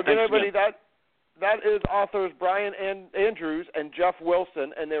a good so one. Again, Thanks everybody, again. that is authors Brian Andrews and Jeff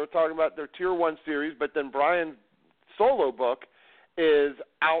Wilson, and they were talking about their Tier 1 series, but then Brian's solo book is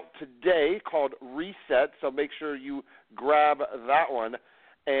out today called Reset, so make sure you grab that one.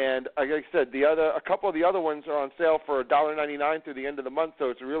 And like I said, a couple of the other ones are on sale for $1.99 through the end of the month, so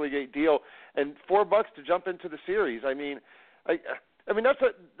it's a really great deal. And $4 to jump into the series. I mean that's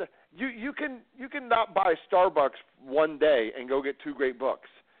you can not buy Starbucks one day and go get 2 great books.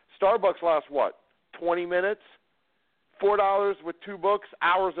 Starbucks lasts 20 minutes, $4 with 2 books,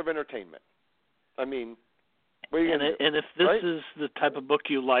 hours of entertainment. I mean, and if this is the type of book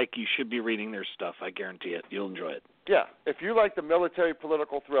you like, you should be reading their stuff. I guarantee it. You'll enjoy it. Yeah, if you like the military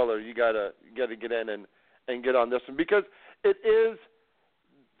political thriller, you gotta get in and get on this one because it's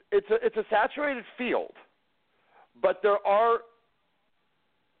a saturated field, but there are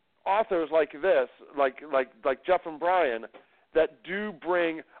authors like this, like Jeff and Brian, that do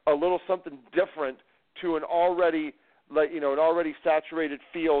bring a little something different to an already saturated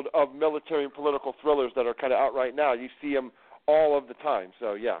field of military and political thrillers that are kind of out right now. You see them all of the time.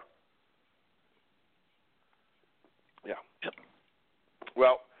 So yeah. Yep.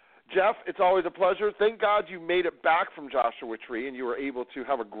 Well, Jeff, it's always a pleasure. Thank God you made it back from Joshua Tree and you were able to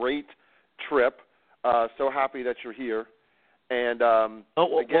have a great trip. So happy that you're here. And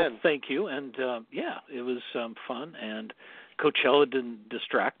again, thank you. And it was fun. And Coachella didn't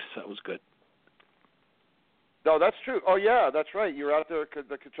distract, so that was good. No, that's true. Oh yeah, that's right. You were out there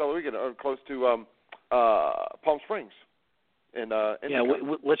the Coachella weekend, close to Palm Springs.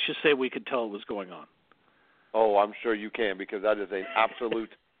 Let's just say we could tell it was going on. Oh, I'm sure you can because that is an absolute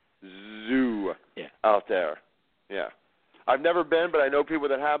zoo out there. Yeah. I've never been, but I know people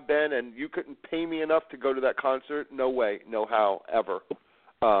that have been, and you couldn't pay me enough to go to that concert. No way, no how, ever.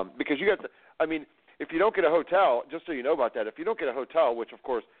 Because you got if you don't get a hotel, just so you know about that, if you don't get a hotel, which, of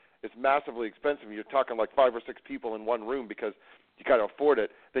course, is massively expensive, you're talking like 5 or 6 people in one room because you got to afford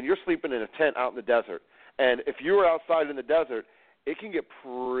it, then you're sleeping in a tent out in the desert. And if you were outside in the desert, it can get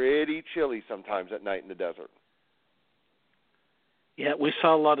pretty chilly sometimes at night in the desert. Yeah, we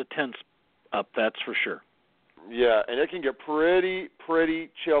saw a lot of tents up, that's for sure. Yeah, and it can get pretty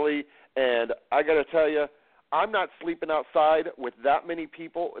chilly. And I got to tell you, I'm not sleeping outside with that many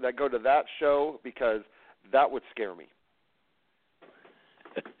people that go to that show because that would scare me.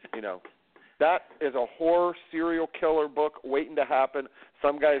 That is a horror serial killer book waiting to happen.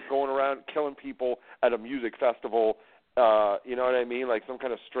 Some guy's going around killing people at a music festival. You know what I mean? Like some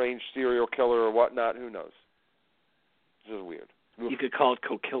kind of strange serial killer or whatnot. Who knows? This is weird. You could call it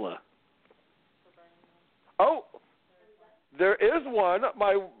Coachella. Oh, there is one.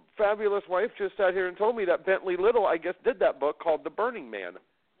 My fabulous wife just sat here and told me that Bentley Little, I guess, did that book called The Burning Man.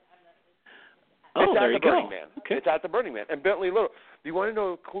 Oh, there you go. Burning Man. Okay. It's at the Burning Man. And Bentley Little. Do you want to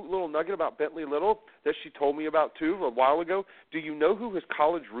know a cool little nugget about Bentley Little that she told me about, too, a while ago? Do you know who his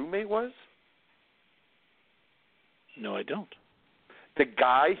college roommate was? No, I don't. The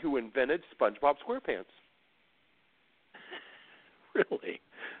guy who invented SpongeBob SquarePants. Really?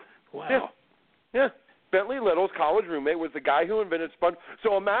 Wow. Yeah. Bentley Little's college roommate was the guy who invented SpongeBob.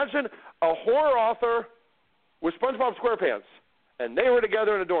 So imagine a horror author with SpongeBob SquarePants, and they were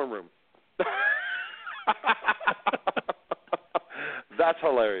together in a dorm room. That's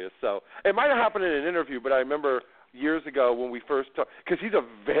hilarious. So it might have happened in an interview, but I remember years ago when we first talked, because he's a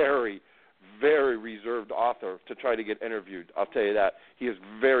very, very reserved author to try to get interviewed. I'll tell you that. He is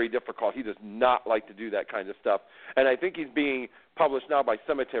very difficult. He does not like to do that kind of stuff. And I think he's being published now by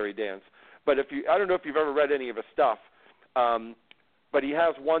Cemetery Dance. But I don't know if you've ever read any of his stuff, but he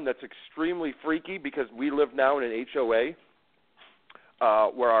has one that's extremely freaky because we live now in an HOA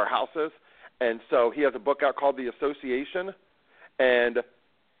where our house is. And so he has a book out called The Association, and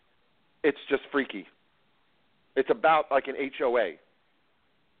it's just freaky. It's about like an HOA.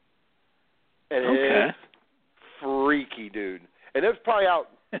 And Okay. it's freaky, dude. And it was probably out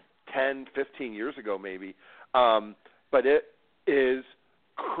 10, 15 years ago maybe. But it is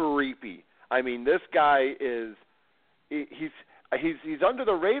creepy. I mean, this guy is he's under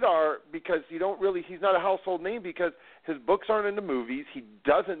the radar because he's not a household name because his books aren't in the movies. He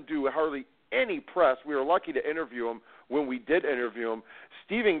doesn't do hardly any press. We were lucky to interview him when we did interview him.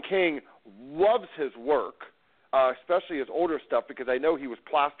 Stephen King loves his work, especially his older stuff, because I know he was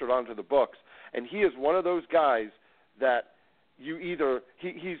plastered onto the books. And he is one of those guys that you either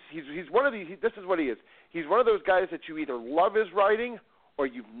he's one of these. This is what he is. He's one of those guys that you either love his writing or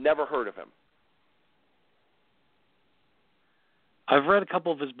you've never heard of him. I've read a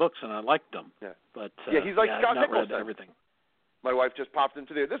couple of his books and I liked them. Yeah. But he's like Scott I've not read Nicholson. everything. My wife just popped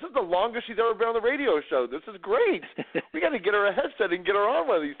into there. This is the longest she's ever been on the radio show. This is great. We got to get her a headset and get her on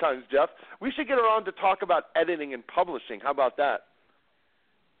one of these times, Jeff. We should get her on to talk about editing and publishing. How about that?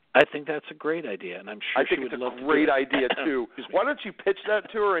 I think that's a great idea, and I'm sure she would love to do it. I think it's a great idea, too. Why don't you pitch that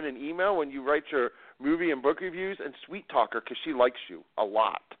to her in an email when you write your movie and book reviews, and sweet talk her because she likes you a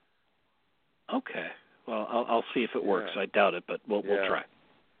lot. Okay. Well, I'll see if it works. I doubt it, but we'll try.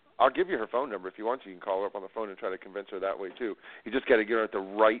 I'll give you her phone number if you want. You can call her up on the phone and try to convince her that way, too. You just got to get her at the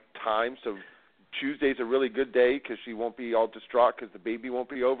right time. So Tuesday's a really good day because she won't be all distraught because the baby won't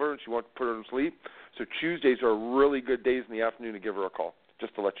be over and she won't put her to sleep. So Tuesdays are really good days in the afternoon to give her a call,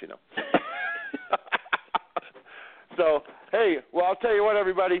 just to let you know. So, hey, well, I'll tell you what,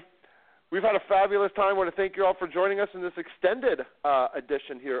 everybody. We've had a fabulous time. I want to thank you all for joining us in this extended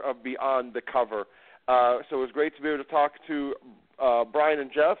edition here of Beyond the Cover. So it was great to be able to talk to Brian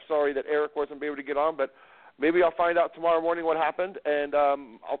and Jeff. Sorry that Eric wasn't able to get on, but maybe I'll find out tomorrow morning what happened, and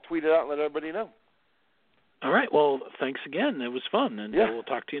I'll tweet it out and let everybody know. All right. Well, thanks again. It was fun, and we'll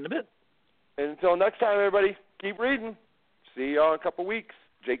talk to you in a bit. And until next time, everybody, keep reading. See you all in a couple weeks.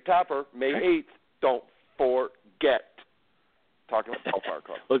 Jake Tapper, May 8th. Don't forget. Talking about Ballpark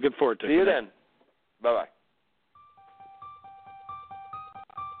Club. Looking forward to it. See you then. Bye-bye.